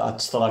 So I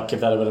just thought I'd give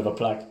that a bit of a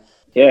plug.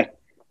 Yeah.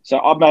 So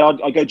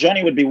I'd go.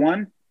 Johnny would be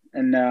one,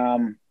 and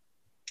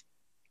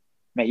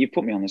mate, you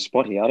put me on the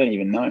spot here. I don't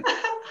even know.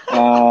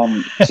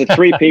 So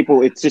 3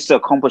 people. It's just to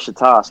accomplish a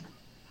task.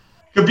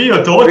 Could be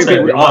your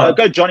daughter. I'll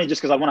go Johnny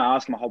just because I want to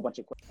ask him a whole bunch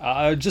of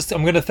questions.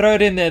 I'm going to throw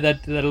it in there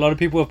that a lot of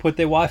people have put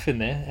their wife in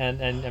there,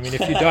 and I mean,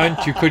 if you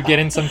don't, you could get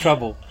in some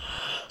trouble.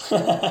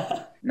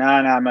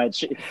 No,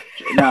 mate.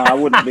 I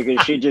wouldn't,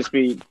 because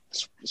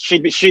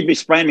she'd be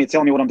spraying me,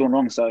 telling me what I'm doing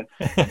wrong. So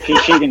she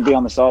can be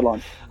on the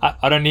sideline.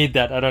 I don't need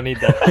that. I don't need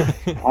that.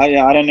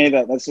 I don't need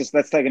that.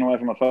 That's taken away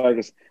from my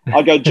focus.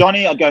 I'd go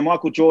Johnny. I'd go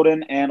Michael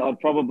Jordan, and I'd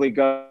probably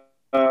go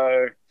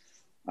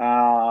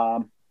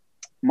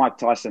Mike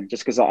Tyson,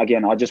 just because I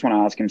just want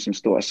to ask him some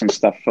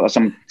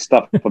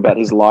stuff about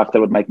his life that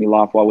would make me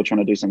laugh while we're trying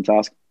to do some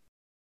task.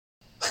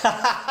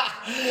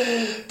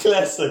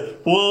 Classic.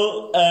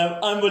 Well,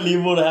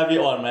 unbelievable to have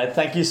you on, mate.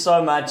 Thank you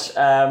so much.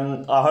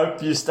 I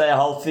hope you stay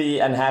healthy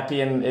and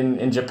happy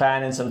in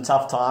Japan in some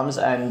tough times.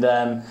 And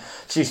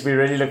we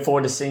really look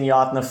forward to seeing you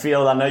out in the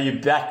field. I know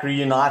you're back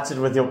reunited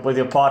with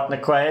your partner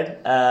Quade.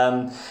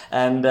 Yeah,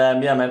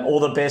 man. All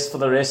the best for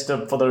the rest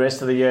of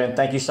the year. And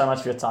thank you so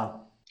much for your time.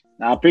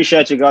 I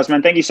appreciate you guys,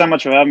 man. Thank you so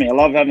much for having me. I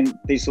love having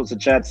these sorts of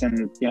chats,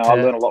 and I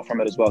learn a lot from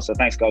it as well. So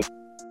thanks, guys.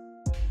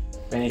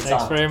 Anytime.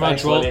 Thanks very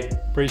much, Will.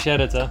 Appreciate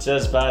it, sir.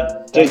 Cheers,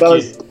 bud. Cheers,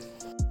 fellas.